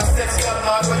feature. Sex girl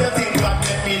hard when you think black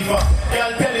make me for.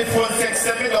 Girl telephone sex,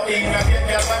 send me the ink. I get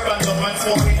girl my random and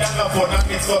smoke weed and love fun and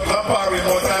mix up. My power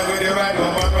remote time with the right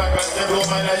woman, right back the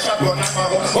room and I shotgun and my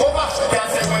home. Over,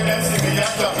 can't say when them see me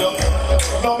and drop down.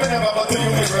 No, me never go to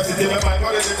university, me might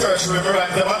go to the tertiary, me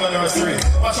write them on the nursery.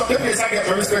 Mash up the place, I get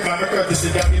my respect and my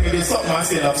courtesy. They give me this something and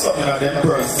still have something of them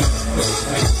purse.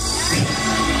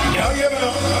 You hear me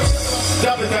now?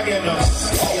 Drop it again now.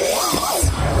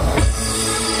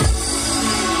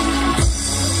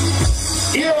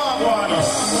 Here I go now.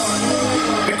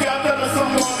 You can't tell me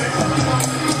something about it.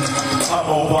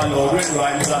 overload with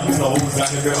rhymes and flows,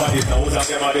 and everybody knows that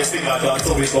them are the singers, and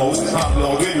so it goes.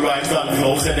 Upload with rhymes and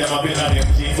flows, and them have been on them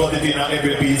jeans, but it in on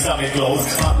every piece of me clothes.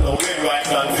 Upload with rhymes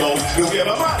and flows, you give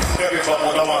a man, everybody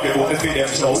would want people to see them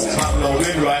shows. Upload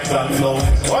with rhymes and flows.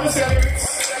 Want to see the lyrics?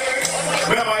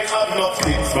 We might have enough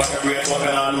things, but the brain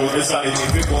working on lose the sanity.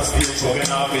 Because stage show can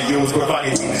have me use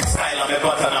profanity. Style and the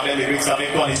pattern and the lyrics and the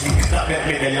quality. That make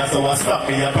me the answer and stop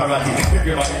me and parody.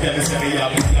 Everybody tell me say me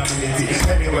have the ability.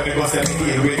 Anywhere they go say me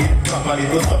deal with it properly.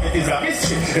 But stop it is a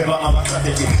mystery, never have a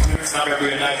strategy. Lyrics now my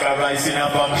brain like a rice in a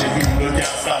bamchi. People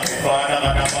can't stop me, father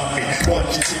and a bambi.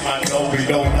 Punch it in man now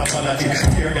without apology.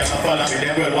 Hear them and follow me,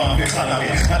 they will want to follow me.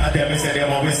 And I tell me say they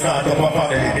want to start up a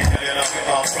family. They tell you not to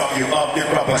off from you, off the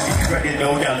property. Ready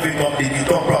now, y'all pick up the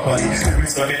beat up properly.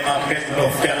 Lyrics on the arm, make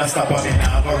love, can't stop on me.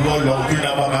 Now I roll out, you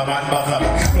know I'm a man back on me.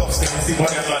 Love say me see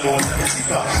whatever knows that me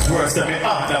sicker. Worse than me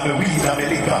art, and me weed, and me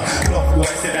liquor. Love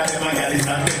boy say that them a girl is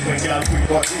not dead when y'all quick,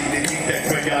 but they think that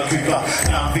when y'all quicker.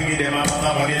 Now I'm thinking them a man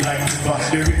a money like tipper.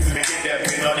 The reason me get them,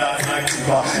 me know that's my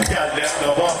tipper. Y'all left the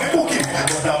bar, me cooking,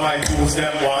 but I might choose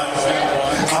them one.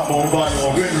 I'm over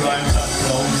now, with rhymes and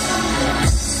flows.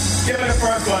 Give me the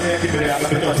first one here, give me the I'm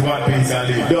going to touch one piece and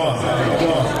leave. Done.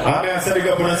 I'm going to set it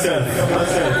up on myself.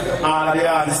 All of the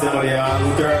artists that are here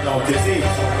who turn out, you see.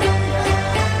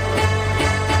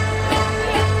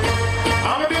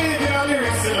 I'm going to be in the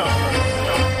lyrics, you know.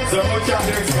 So much of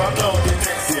lyrics from now to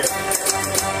next year.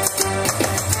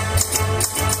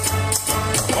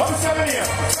 What's 7 here?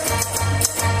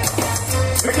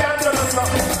 We can't do this.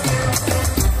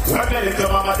 When they little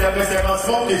mama tell me say no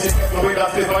smoke it, she get me with a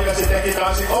slipper, yeah, she take it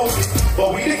and she hold it.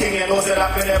 But we the king and no say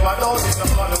that me never notice. I'm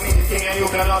gonna be the king and you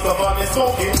can also for me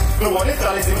smoking. Me want it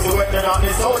all, it seems to wet on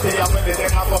this out here. When they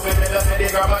take off of it, they say they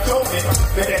grab a choke me.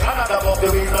 They take another buff, the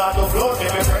weed start to float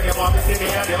me. Me friend, them want me see me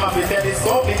and them want me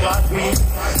telescoping at me.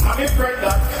 I'm a friend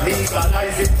that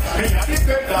legalize it. Me a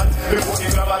defend that. Me put the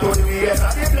grabber to the weed, yes,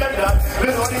 I defend that. Me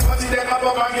know the party take a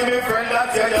buff and give me friend that.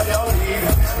 Yeah, yeah, yeah, leave.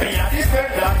 Me a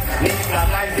defend that.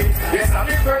 Legalize it. Yes, I'm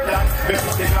a friend that. Me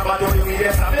put the grabber to the weed,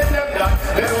 yes, I defend that.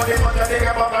 Me know the party take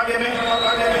a buff and give me.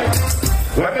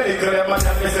 When me little them and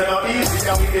tell me say no easy.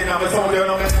 And we didn't have a sound there,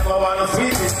 no me never want no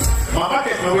sweetie. Mama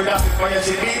gets me with that before you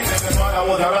she beat me. My father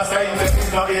was a rasta in the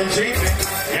peace, not in cheat me.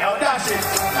 Yeah, dash it.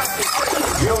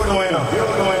 You know enough.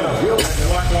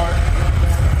 One more.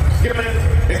 Give me it.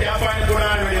 If you can't find it, go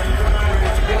on with it.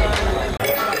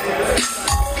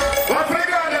 What we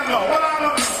got them now? What are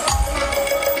them?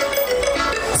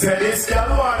 Say this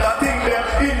girl want that thing there.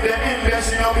 In there.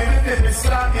 She know me the thing is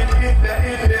slanging. In there.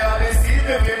 They see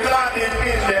me planting.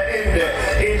 In there.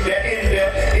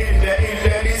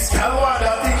 This girl want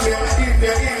that thing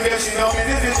there. In there. She know me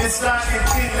the thing is slanging.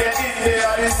 In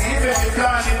there. They see me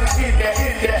planting. In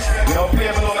there. You know, play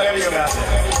me over there, you guys.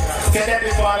 Say that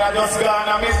before I just gone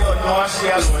and me don't know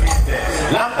she alone in there.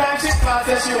 Long time she can't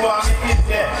say she want me in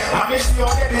there. And me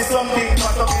sure there is something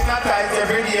cut up in her tight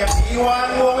every day. Me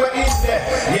want know we're in there.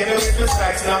 Yeah, me with the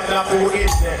strikes, not food in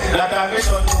there. That time me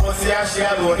don't know see her she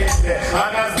alone in there.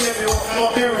 And as baby open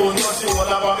up the road, so she will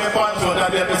have on me pants on.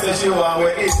 And then me say she want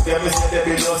we're in there. Me say they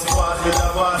be just pass with a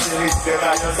pass in it there.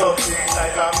 And you something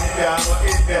like a million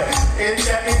in there. In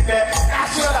there.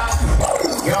 Natural.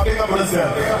 You know, big up for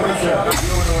yourself.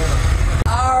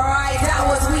 Alright, that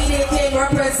was We The King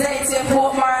representing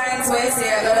Port Marines. Where's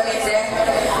here? Gonna be there.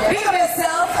 Big up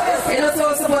yourself. You know,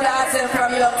 so support the artist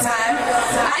from your time.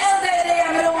 I know that day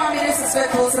I don't want to be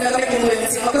disrespectful, so I'm gonna make him win.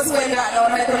 I'm gonna swing that now,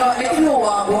 make him know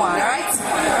what I'm going, alright?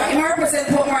 You represent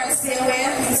Port Marines, same way.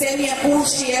 Same here, Cool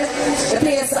Shade. The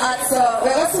place at,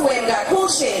 we're going to swing that. Cool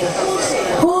Shade.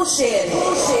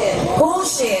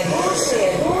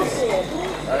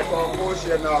 I call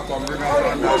bullshit now, come bring us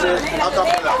on now.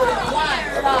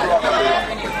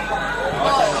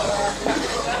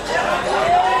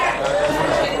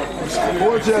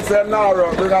 Bullshit said now,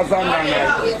 bring us on now.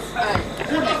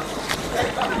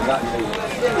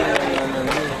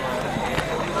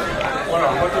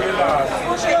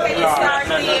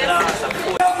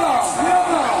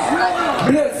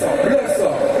 Bless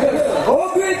her.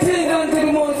 Oh, great thing unto the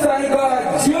Most High God,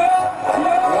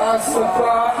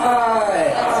 Rastafari.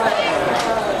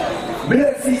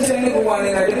 Bless each and every one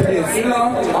in the place, you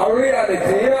know. I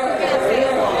reality, yeah.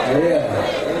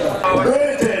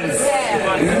 Greetings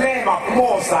in the name of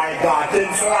Most High God,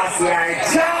 in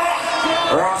Selassie,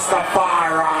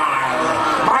 Rastafari.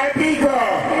 My people,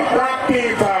 black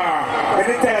people, when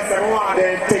they tell us they want the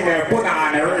thing they put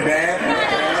on the rhythm,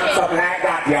 something like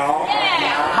that, y'all.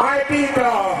 My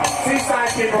people,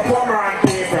 seaside people, Pomeran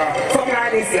people, something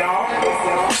like this, y'all.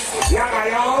 Yaga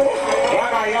yo,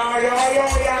 yaga yo, yo, yo,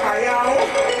 yaga yo,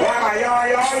 yaga yo,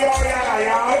 yo, yo, yaga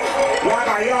yo,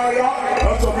 yaga yo.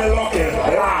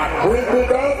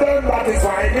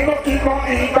 keep on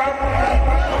eating.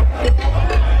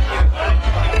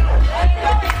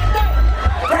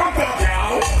 Come down,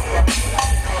 y'all.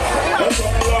 Let's go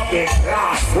look it.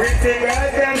 Last. Pretty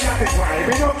girls, them satisfied.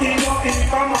 We don't keep walking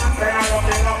for months, then I look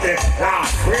it.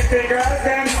 Last. Pretty girls,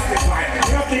 them satisfied.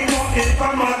 We don't keep walking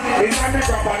for months. It's not me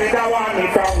property that want me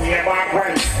from way back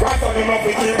when. Right on him up,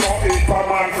 we keep walking for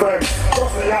months, friend.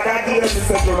 Just the other day, we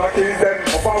said to the kids, them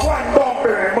over one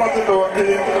dumping, but you don't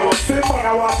give. See, man,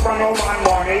 I watch for no man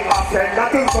money. I said,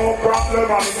 that is no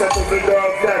problem, and we said to the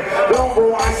girls, them. Don't go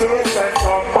and show them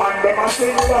some fun, them I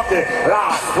sing lucky.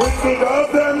 Last. With the girls,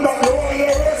 them, that you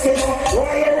want your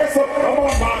wrestle, come on,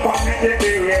 man, come and get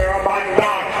me here, a bad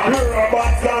dog. You're a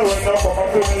bad girl when you come up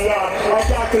to the yard. I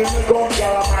got to the gun,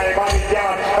 girl, on my body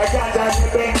yard. I got to the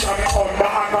thing on the under.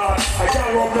 I can't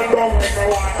rub the gun when you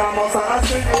want to must I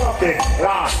sing lucky.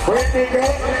 Last. With the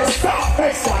girls, stop,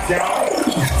 next shot, y'all.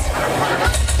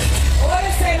 What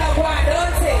is saying now, boy?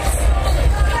 Don't take.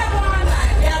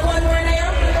 Yeah, one more now.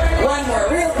 One more,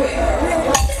 real quick.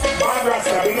 I'm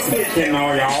Rasta, been speaking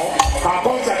now, y'all. A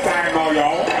bunch of time now,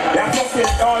 y'all. You're talking,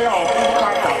 oh, y'all.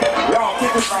 Yo,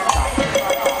 keep it from top.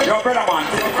 Yo, brother man,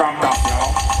 keep it from top, y'all.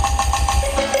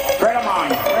 Brother man,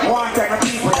 one time the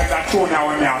people that show now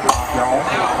when me a talk, y'all.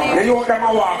 They use them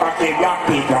a walk and keep young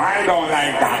people. I don't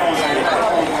like that.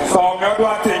 So, you do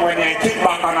a thing when you kick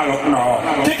back and a look now.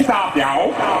 Kick it off,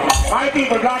 y'all. My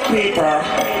people, black people.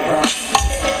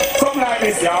 Something like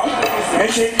this, y'all. They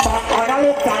kick back and I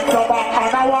look and go back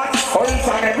and I watch. Oh, each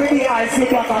and every day I see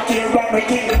black and kill that me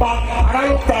kick back. And I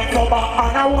look and go back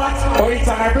and I watch. Oh, each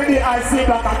and every day I see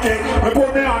black and kill. Me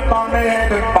put me hand on my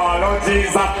head and ball, oh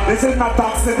Jesus. This is not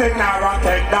toxic, it's not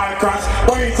rocket, that crash.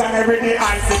 Oh, each and every day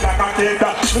I see black and kill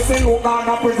that. Me say look on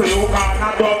up, we say look on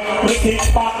up, dog. Me kick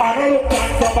back and I look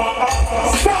and go back.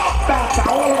 Stop that,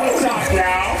 I want to shot,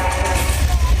 y'all.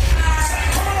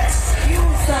 You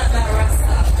stop that,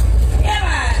 Rasta. Yeah,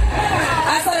 man.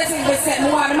 I saw this thing we said, me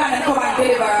want the man to come and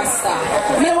deliver us stuff.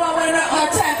 Me want one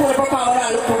time for the performer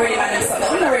and look for ready man and stuff.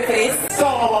 I'm not ready for this.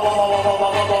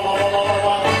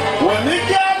 When we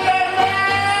get them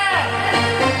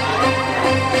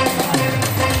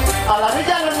all of the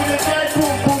girls with the tight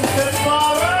boom boom step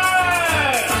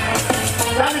forward.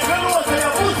 And if you know say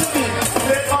your pussy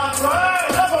step backward,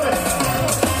 love of it.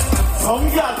 Some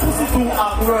girl pussy too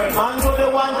awkward. Man go the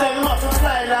one time not to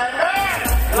fly like bird.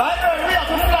 Like bird, we have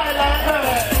to fly like bird.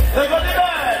 They go the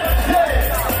bird,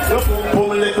 yeah. You boom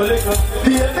boom little little,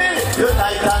 baby. You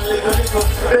tight and little.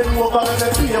 Then move on and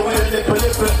play with the little.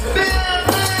 Baby,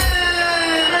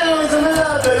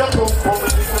 you boom boom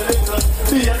little.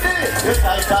 Baby, you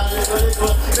tight and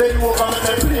little. Then move on and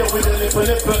play with the little.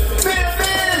 Baby,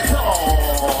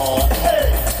 oh, hey,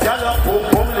 you boom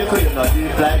boom little. You know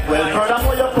deep like well.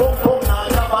 Furthermore, you boom boom now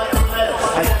you're bad to well.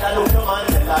 I gotta look your man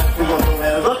tell us to go to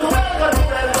well. Go to well, go to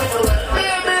well, go to well.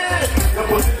 Baby, your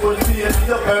pussy good, see it,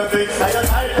 you're perfect. I got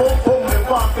high boom boom, you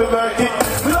want to work it.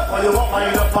 Look how you want my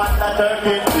love on that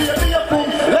turkey. Baby, you boom,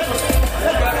 let go.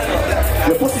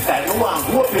 Your pussy tight, you want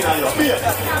to open on your beard.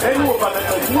 Then you open it,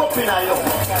 you open on your.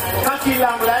 Cocky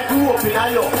long like you open on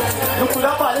your. You could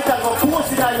have a little go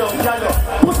pussy on your, girl.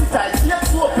 Pussy tight, yes,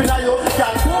 you open on your. You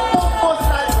can boom boom bust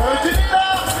like virgin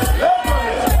love.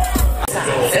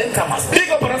 St.Thomas, big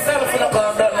up on yourself for the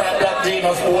club that my black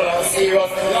genius, cool and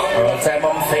serious. All time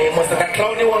I'm famous, like a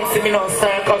clowny won't see me no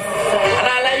circus. And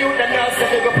all of you that know say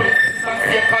big up on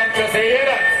your country, say hear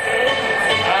that?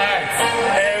 Alright,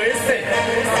 here we see.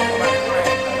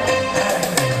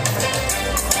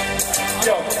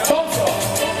 Yo, TANTO.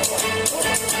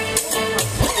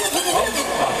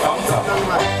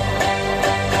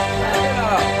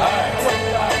 Alright,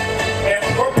 and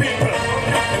poor people,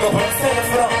 big up on yourself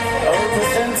for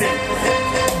representing.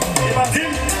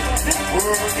 Imagine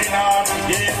working hard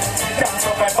today. Can't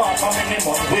survive far from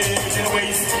minimum wage in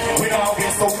waste. We now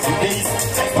get so days.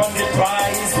 Expanded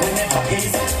price, we never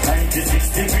gaze. 96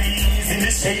 degrees in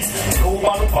the shades.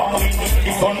 Global warming in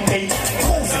the front page.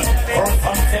 Cozy, first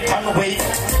and second wave.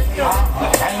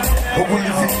 Half time, where we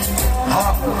living.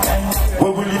 Half time,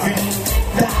 where we living.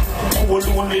 Cold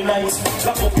lonely nights.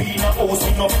 Lock up in a house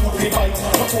with no food to bite.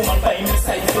 No woman by my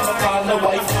side, you don't call the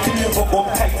wife. You never go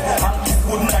tight, and kiss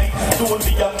good night. Don't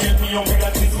be a kill me, you're a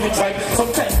kiss me try.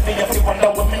 Sometimes they have to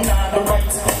wonder when me not the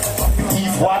right.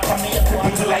 Give water, me a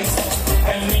triple to light.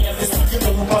 I mean, if you see you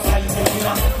over light. In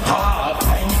a hard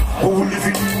time, who will live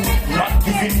in? Not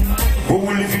giving, who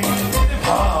will live in?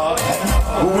 Hard time,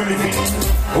 who will live in?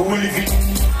 Who will live in?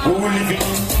 Who will live in?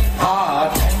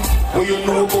 Hard time, who you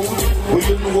know about? Who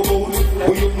you know about?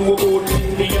 Who you know about?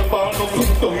 Me a ball of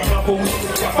food, in a boat.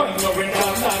 Find your ring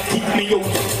and not keep me out.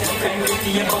 Find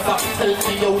me a buzzer, help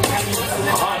me out.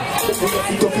 Hard, we have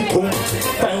to go.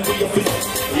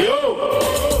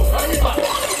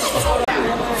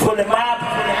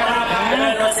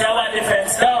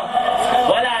 friends, though.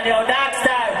 Well, on your dark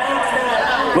style.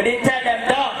 We didn't tell them,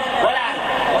 though. Well, on.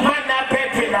 Man, not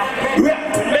peppy, now.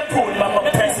 Rap with me, pool, mama,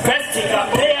 press, stick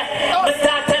up there. The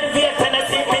start and wait, and I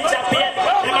see picture paint.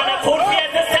 The man, I put me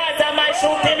at the start of my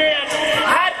shooting range.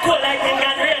 Hardcore like in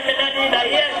and rain, me not need a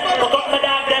year. But got my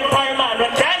dog, them time, man,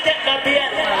 we can't get no beer.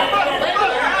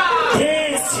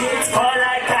 These streets fall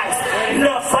like ice.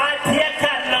 No fight, take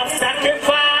and no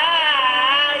sacrifice.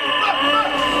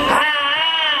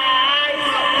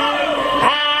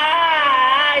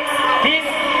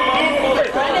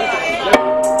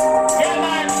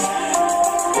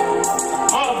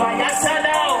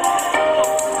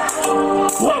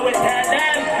 What we tell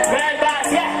them, right back,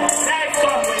 yeah, life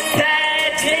come with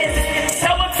stages.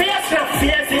 Someone fears, no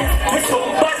fears it. We so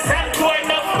bust and go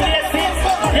enough places,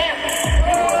 yeah.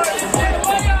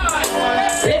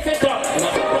 Lift it up,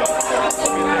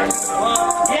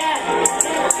 yeah.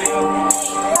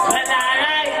 Well,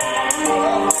 alright,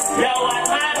 yo, one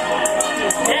man,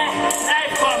 yeah,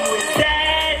 life come with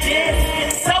stages.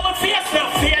 Someone fears, no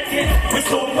fears it. We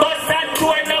so bust and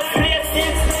go enough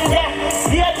places, yeah.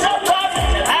 Yeah, jump up.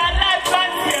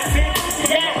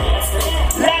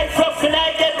 Life rough and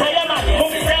I get tired, man.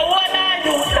 Move say what I do,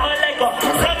 don't let go.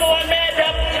 Someone made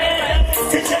up.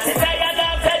 Teach us if I got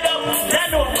not fed up. Now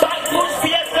no back push,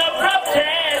 face up, rough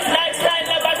days. Lifestyle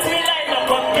never sweet like no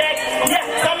cupcake. Yeah,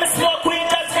 come smoke weed,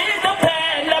 just feel the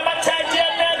pain. Never try to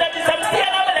get there, that is some skin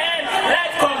of a land.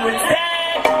 Life come with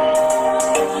pain.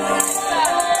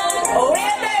 Oh,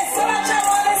 yeah, this. So much I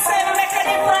want to say to make a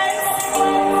difference.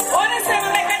 Want to say to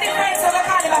make a difference, so we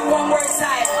call it back one more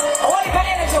time. What if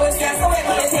energy was here, so wait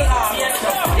till you take off.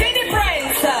 The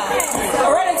difference,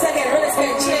 run it again, run it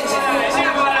again, change it.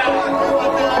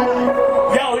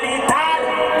 Yo, Litan,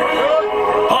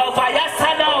 over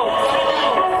yassa now,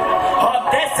 up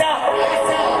dessa,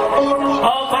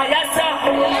 over yassa.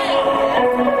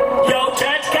 Yo,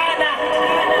 Church Ghana,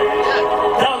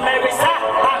 Love Marissa,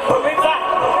 Apple River,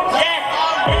 yeah.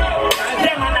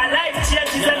 Yeah, man, a life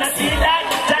changes and I see that.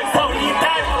 That's how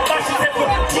Litan, but she said,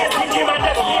 chase the dream and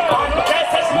just keep on.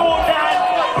 That's a smooth down.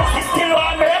 She still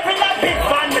want me every night, big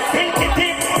fan, me think it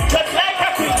deep. Just like a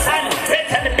quicksand,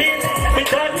 better the beat. We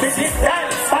don't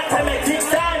resistance, but I make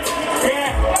distance,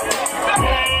 yeah.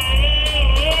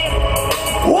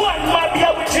 One mob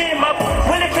here we dream up.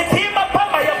 Well, if we team up,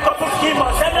 I'm a couple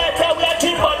schemers. And I tell we a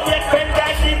dream up, we expect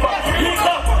guys keep up. Leak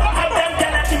up, have them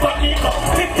cannot keep up, leak up.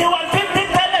 51, 50,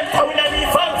 tell them how we not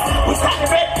leave up. We start the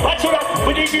red, watch it up,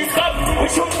 we need this cup. We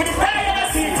shoot for the fire and the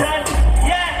season,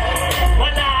 yeah.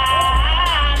 One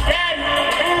then,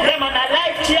 them on a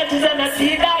life changes and I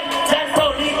see that. That's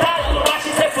how leak that. What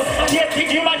she said for chase the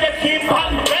dream and just keep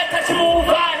on. Better she move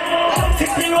on.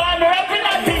 61, we're up in a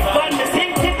big fun. We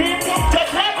think it deep,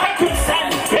 just like a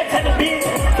quicksand. Better the beat,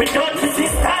 we don't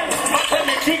resistance. After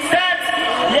the distance,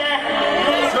 yeah.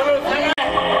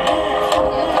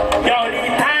 Yo,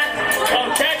 Litan, yo,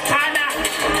 Church Ghana,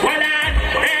 well on,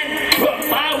 then,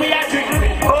 while we are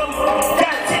drinking, boom,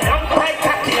 got it, I'm quite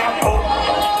cocky and boom.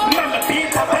 Mama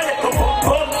beat up a little boom,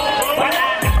 boom, well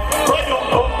on, go down,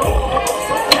 boom, boom.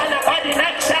 Tell a body in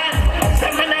action,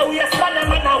 some man a waste man, a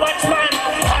man a watchman.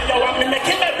 All you want me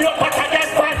making me blow back a gas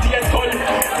party and skull.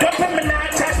 Don't put me now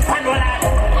trash pan, well on.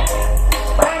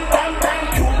 Bam, bam, bam,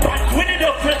 two pants with it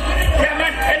up. Yeah,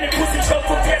 man, any pussy show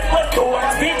for Facebook, go on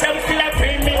speech, and we still have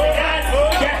premium gas.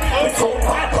 Yeah, we so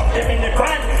hard up them in the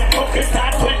van. Okay,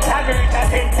 start when time reach a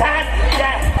same time.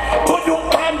 Yeah, go do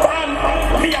bam, bam.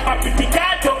 Me have a pretty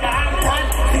car down the Hampton.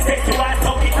 This is you are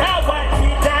talking now, one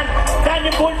key done. Then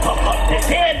you pull up the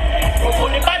chain. We pull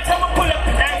the back, and we pull up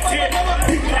the 19.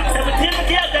 Big black 17, we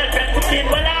get a girlfriend cooking,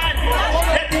 well on.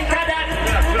 Let's think of that,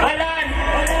 well on.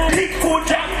 Big food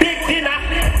drop, big dinner.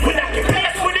 We knock the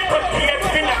place with the turkey and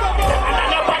spinner. And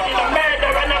nobody no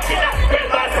murder and a killer. Well,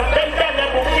 boss of them done a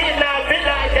booking now,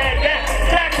 villa, yeah.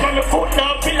 Black from the foot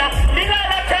now, villa. The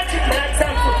line of country, black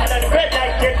some food. And the bread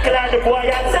like get clear, the boy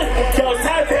and say, yo,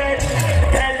 savage.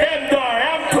 Tell them door,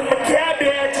 I'm from the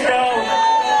cabbage now.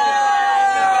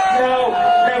 No,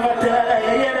 never tell her,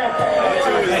 you hear that?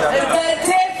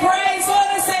 Take praise for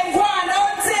the same one,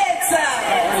 don't it?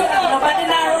 Nobody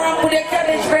now run with the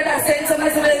cabbage bread and send some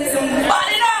Muslims.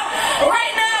 Nobody now.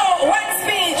 Right now, one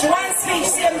speech,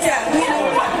 same time.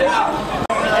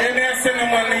 Yeah, me I say no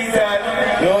man like that.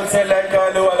 You say like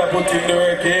all the while I put in the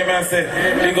work. Yeah, me I say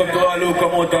big up to all who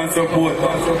come out and support.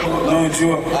 No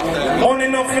joke. Only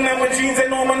nothing in my jeans and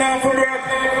no man for work.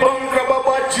 Bunker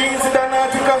bad jeans in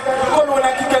Antarctica. One when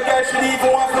I kick a guy should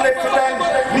even want to let it down.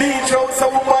 Bleach out so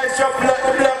we buy shop like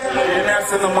the black. Yeah, me I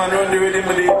say no man run the rhythm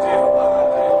with it. Me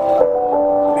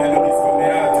I do this from the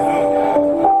heart, you know.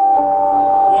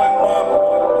 One man.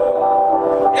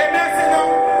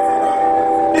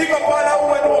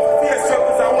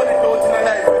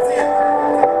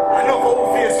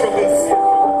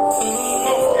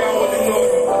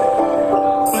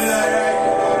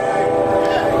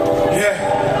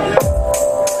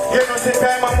 the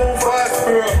time I move fast,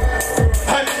 bro.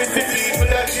 And me see people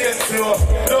that chase slow.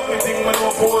 Love me thing, man, no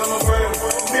fool, my friend.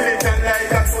 Militant like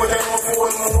that, so I no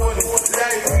fool, my own.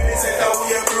 Life really set how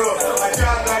we grow. I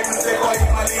can't like you say, why you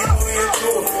man leave me a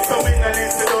true. So me not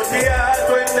listen to the heart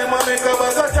when them a make a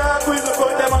bag of talk. We look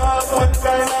at them half one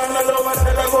time and the love and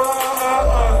tell them go on.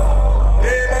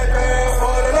 They make her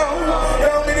fall down.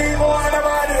 Don't believe more than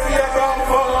nobody we are come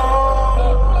for.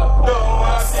 Don't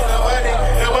want to see nobody.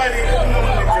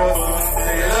 Just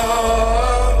say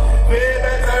love. We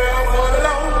better fall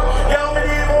down. Don't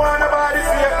believe more than nobody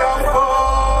we are come for.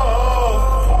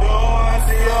 Don't want to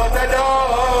see out the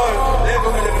door. Let go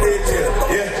with the plate here.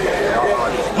 Yeah.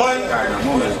 Man.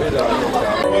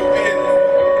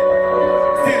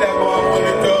 Still a go on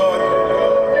the thought.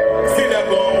 Still a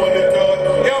go on the thought.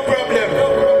 Your problem.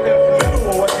 You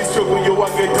know what is trouble you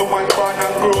want to get to man born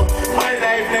and grow. My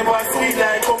life never sweet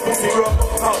like a pussy rock.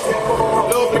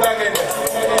 Look it again.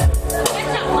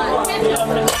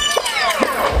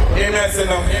 Amen, son.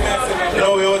 No,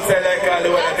 we outside like all the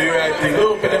wanna do the right thing.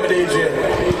 Look at them DJ.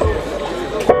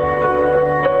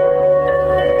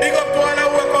 Big up to all the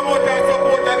work come out and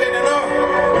support again, you know.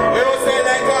 We outside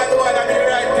like all the wanna do the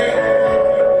right thing.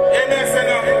 Amen, son.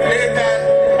 Later,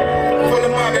 full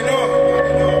of man, you know.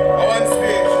 On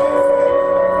stage.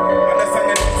 Understand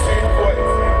the next street boy.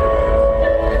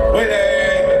 Well,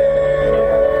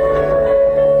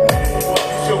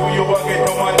 show you what get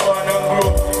no man born and grow.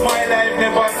 My life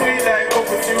never sweet like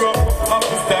couple syrup. I'm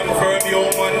to stand firm, yo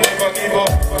man, never give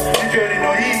up. The journey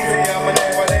no easy, I'm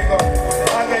never let go.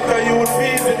 I get the youth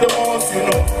fees with the most, you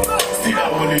know. Still I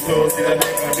hold it out, still I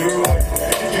never do road.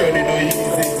 The journey no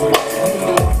easy,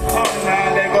 I'm not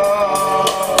let go.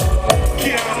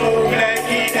 Can't move like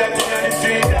idiot on the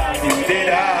street, that you did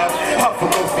have. Have to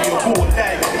go for your cool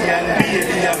like me and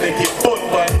baby, I make it fun,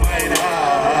 but mine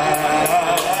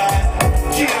heart.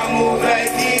 Can't move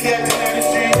like idiot on the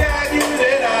street, that you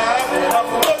did have. Have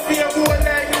to go for your cool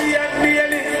like me and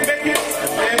baby, make it fun.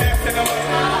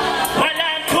 Well,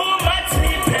 I'm too much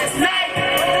sleepless night.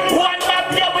 One up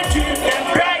here with dreams and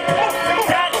bright.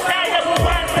 That side of a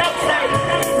one-stop flight.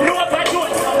 No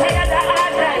overdose, tired of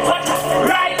hard life.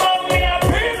 Right on me, I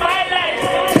bring my life.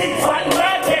 Big fat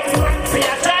market, man, for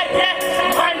your drive, yeah.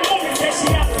 My mom says she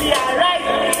have to be alright.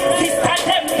 Sister,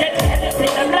 them get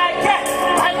anything them like,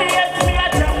 yeah. And they help me, I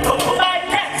jump up for my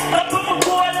cat. Up on my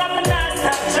goal, I'm a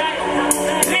non-stop try.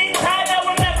 Lean tired, I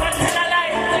will never tell a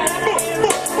lie.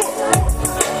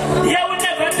 Yeah, we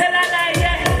never tell a lie,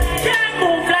 yeah. Can't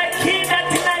move like he that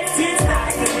tonight sees that.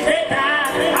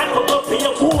 I go go for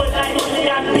your cool like me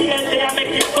and BLA and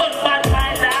make it fun, but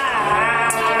my life.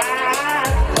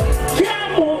 Can't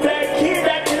move like he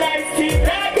that tonight sees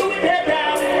that. Do it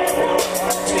down.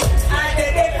 And the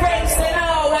difference, you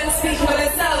know, when speaking for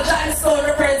themselves, John Stone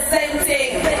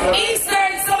representing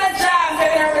Eastern Summer Jam,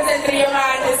 they represent the young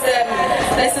artists.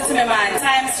 Listen to me, man.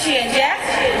 Times change, yeah?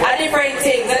 A different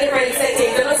things, a different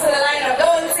settings. And also the lineup,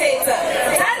 don't sit.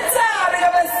 TANTO, big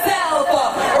up yourself.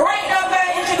 Right now, I'm going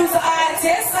to introduce the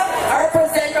artist. I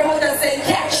represent from St.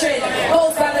 Catherine.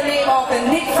 Goes by the name of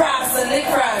Nick Frost.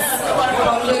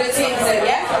 Come to the teams,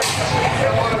 yeah?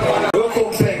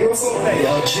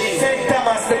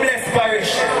 St.Thomas, the blessed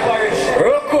parish.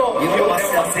 Rocco, you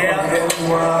must have said.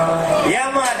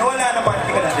 Yeah, man, hold on, man.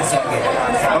 Think of this again.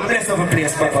 I'm blessed of a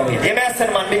place, Papa. Yeah, man,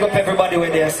 said, man, big up everybody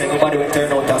with there, say, everybody will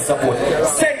turn out and support.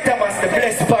 St.Thomas, the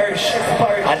blessed parish.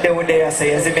 And then when they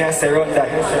say, as if I say, run that,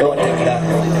 don't take that.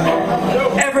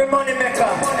 Every money maker.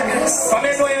 I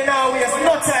mean, know you now, we have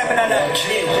no time in that.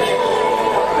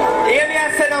 Hear me,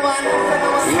 I said, man.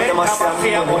 You must have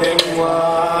fear money.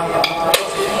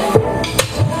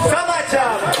 Summer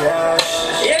Jam.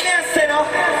 Hear me, I said, no.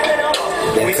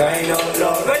 We kind of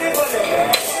love. Ready for them?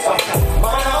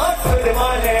 Man, I hunt for the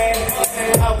money.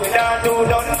 And we don't do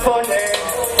nothing funny.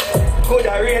 Could I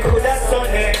rain, could I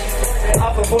sunny.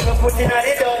 I put my foot in the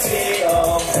dirty.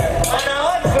 Man, I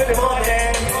hunt for the money.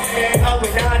 And we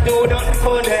don't do nothing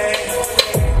funny.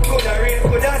 Could I rain,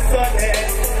 could I sunny.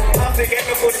 I forget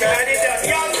my foot in the dirty.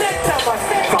 Y'all said Thomas.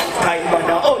 From time when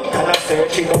I hunt and I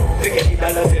search, you know. Forget the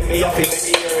dollars in me, I feel the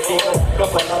earth, you know. No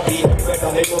fun of being, but I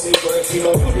make me work, you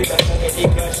know. Do the cash and get the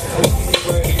cash.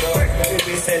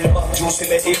 We sell back juice, we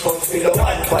make the funds below.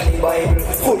 And funny Bible,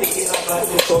 fully in a glass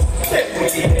to shop. Let me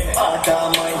see them heart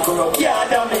and mind corrupt. Yeah,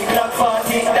 damn me, Glock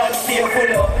 14, that's still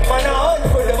full up. Man, I hunt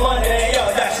for the money, yo,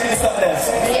 that's the something.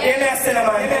 You know,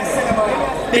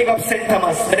 man. Big up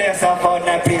St.Thomas, but there's a found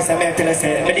that place, I'm here to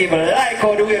say, but even like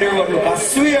how the way the road look, I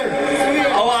swear,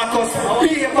 I want us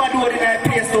be a bad word in that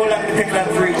place, so long to take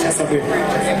that for each other.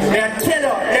 May I tell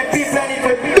you, the people need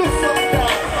to do something.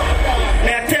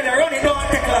 May I tell you, run it, don't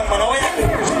take long, man.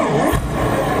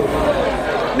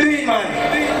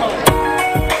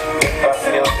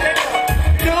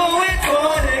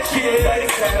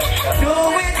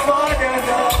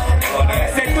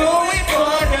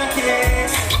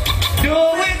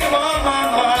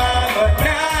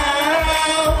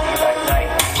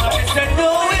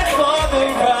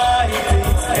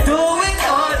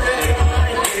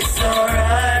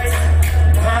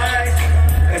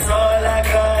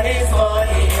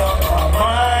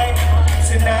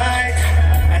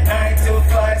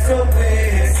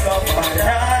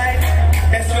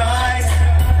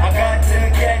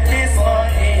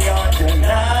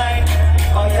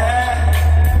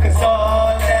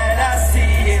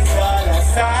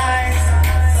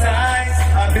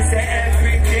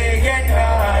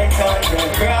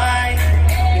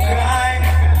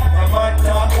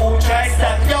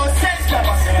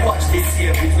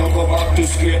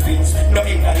 scrapings. No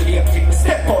in a late thing,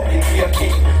 step up the late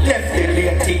thing. Left the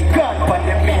late thing, gone by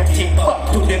the main thing.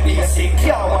 Back to the basic,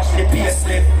 can't watch the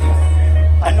payslip.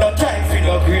 And no time for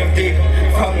no grave dig.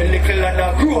 From a little and I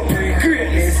grew up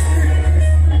pre-greatness.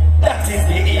 That is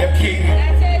the air king.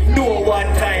 No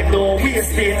one time, no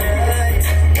wasting.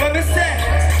 What me say?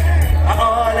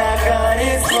 All I got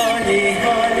is money.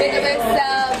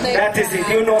 That is it.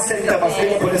 You know St. Thomas.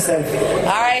 Big up on yourself.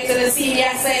 Alright, to the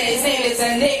senior said his name is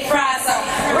Nick Frost.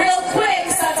 Real quick,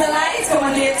 satellite, come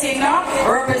on the team now.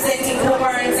 Representing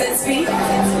Coburns and Speed.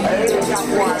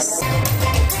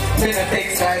 Gonna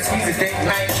take sides, squeeze it, take 9,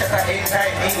 shut up 8,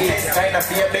 9, English, kind of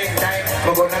be a big time.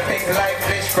 We're gonna take life,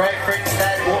 flesh, cry, French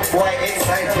style, walk boy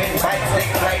inside, win, fight, take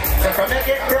flight. So from here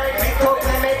get bright, we talk,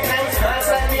 we make nice,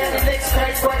 fast like me and the next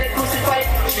Christ, why they crucified.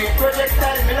 Straight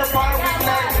projectile, me no power with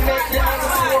night, we make the hands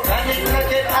smoke, and it not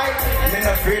get high. Me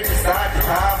not afraid to start the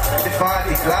half, the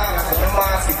party clock, the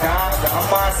massacre, the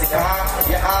massacre,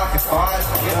 you have to fall,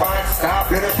 you want to stop,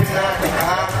 little bit not the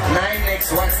car.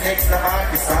 9x, what's next, the heart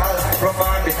is all,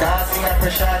 profound the car. Sing a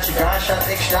pressure, she got shot,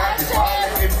 next shot is all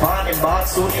left him born in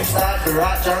box, soon him start to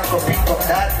rock, jump up, pick up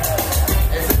that.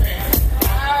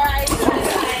 Alright,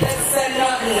 listen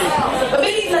nothing. But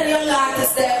believe in the young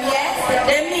artists them, yeah?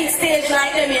 Them need stage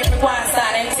like them here for one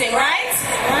start them thing, right?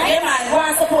 Yeah man,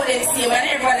 one support them team and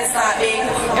everybody start big.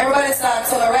 Everybody start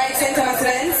to right, St. Thomas.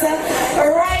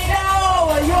 Right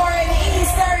now, you're in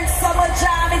Eastern Summer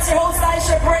Jam, it's your host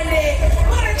Aisha Brady.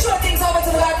 We're gonna throw things over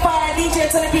to the Black Power DJ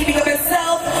to the people of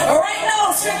himself. Right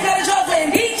now, strictly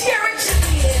juggling.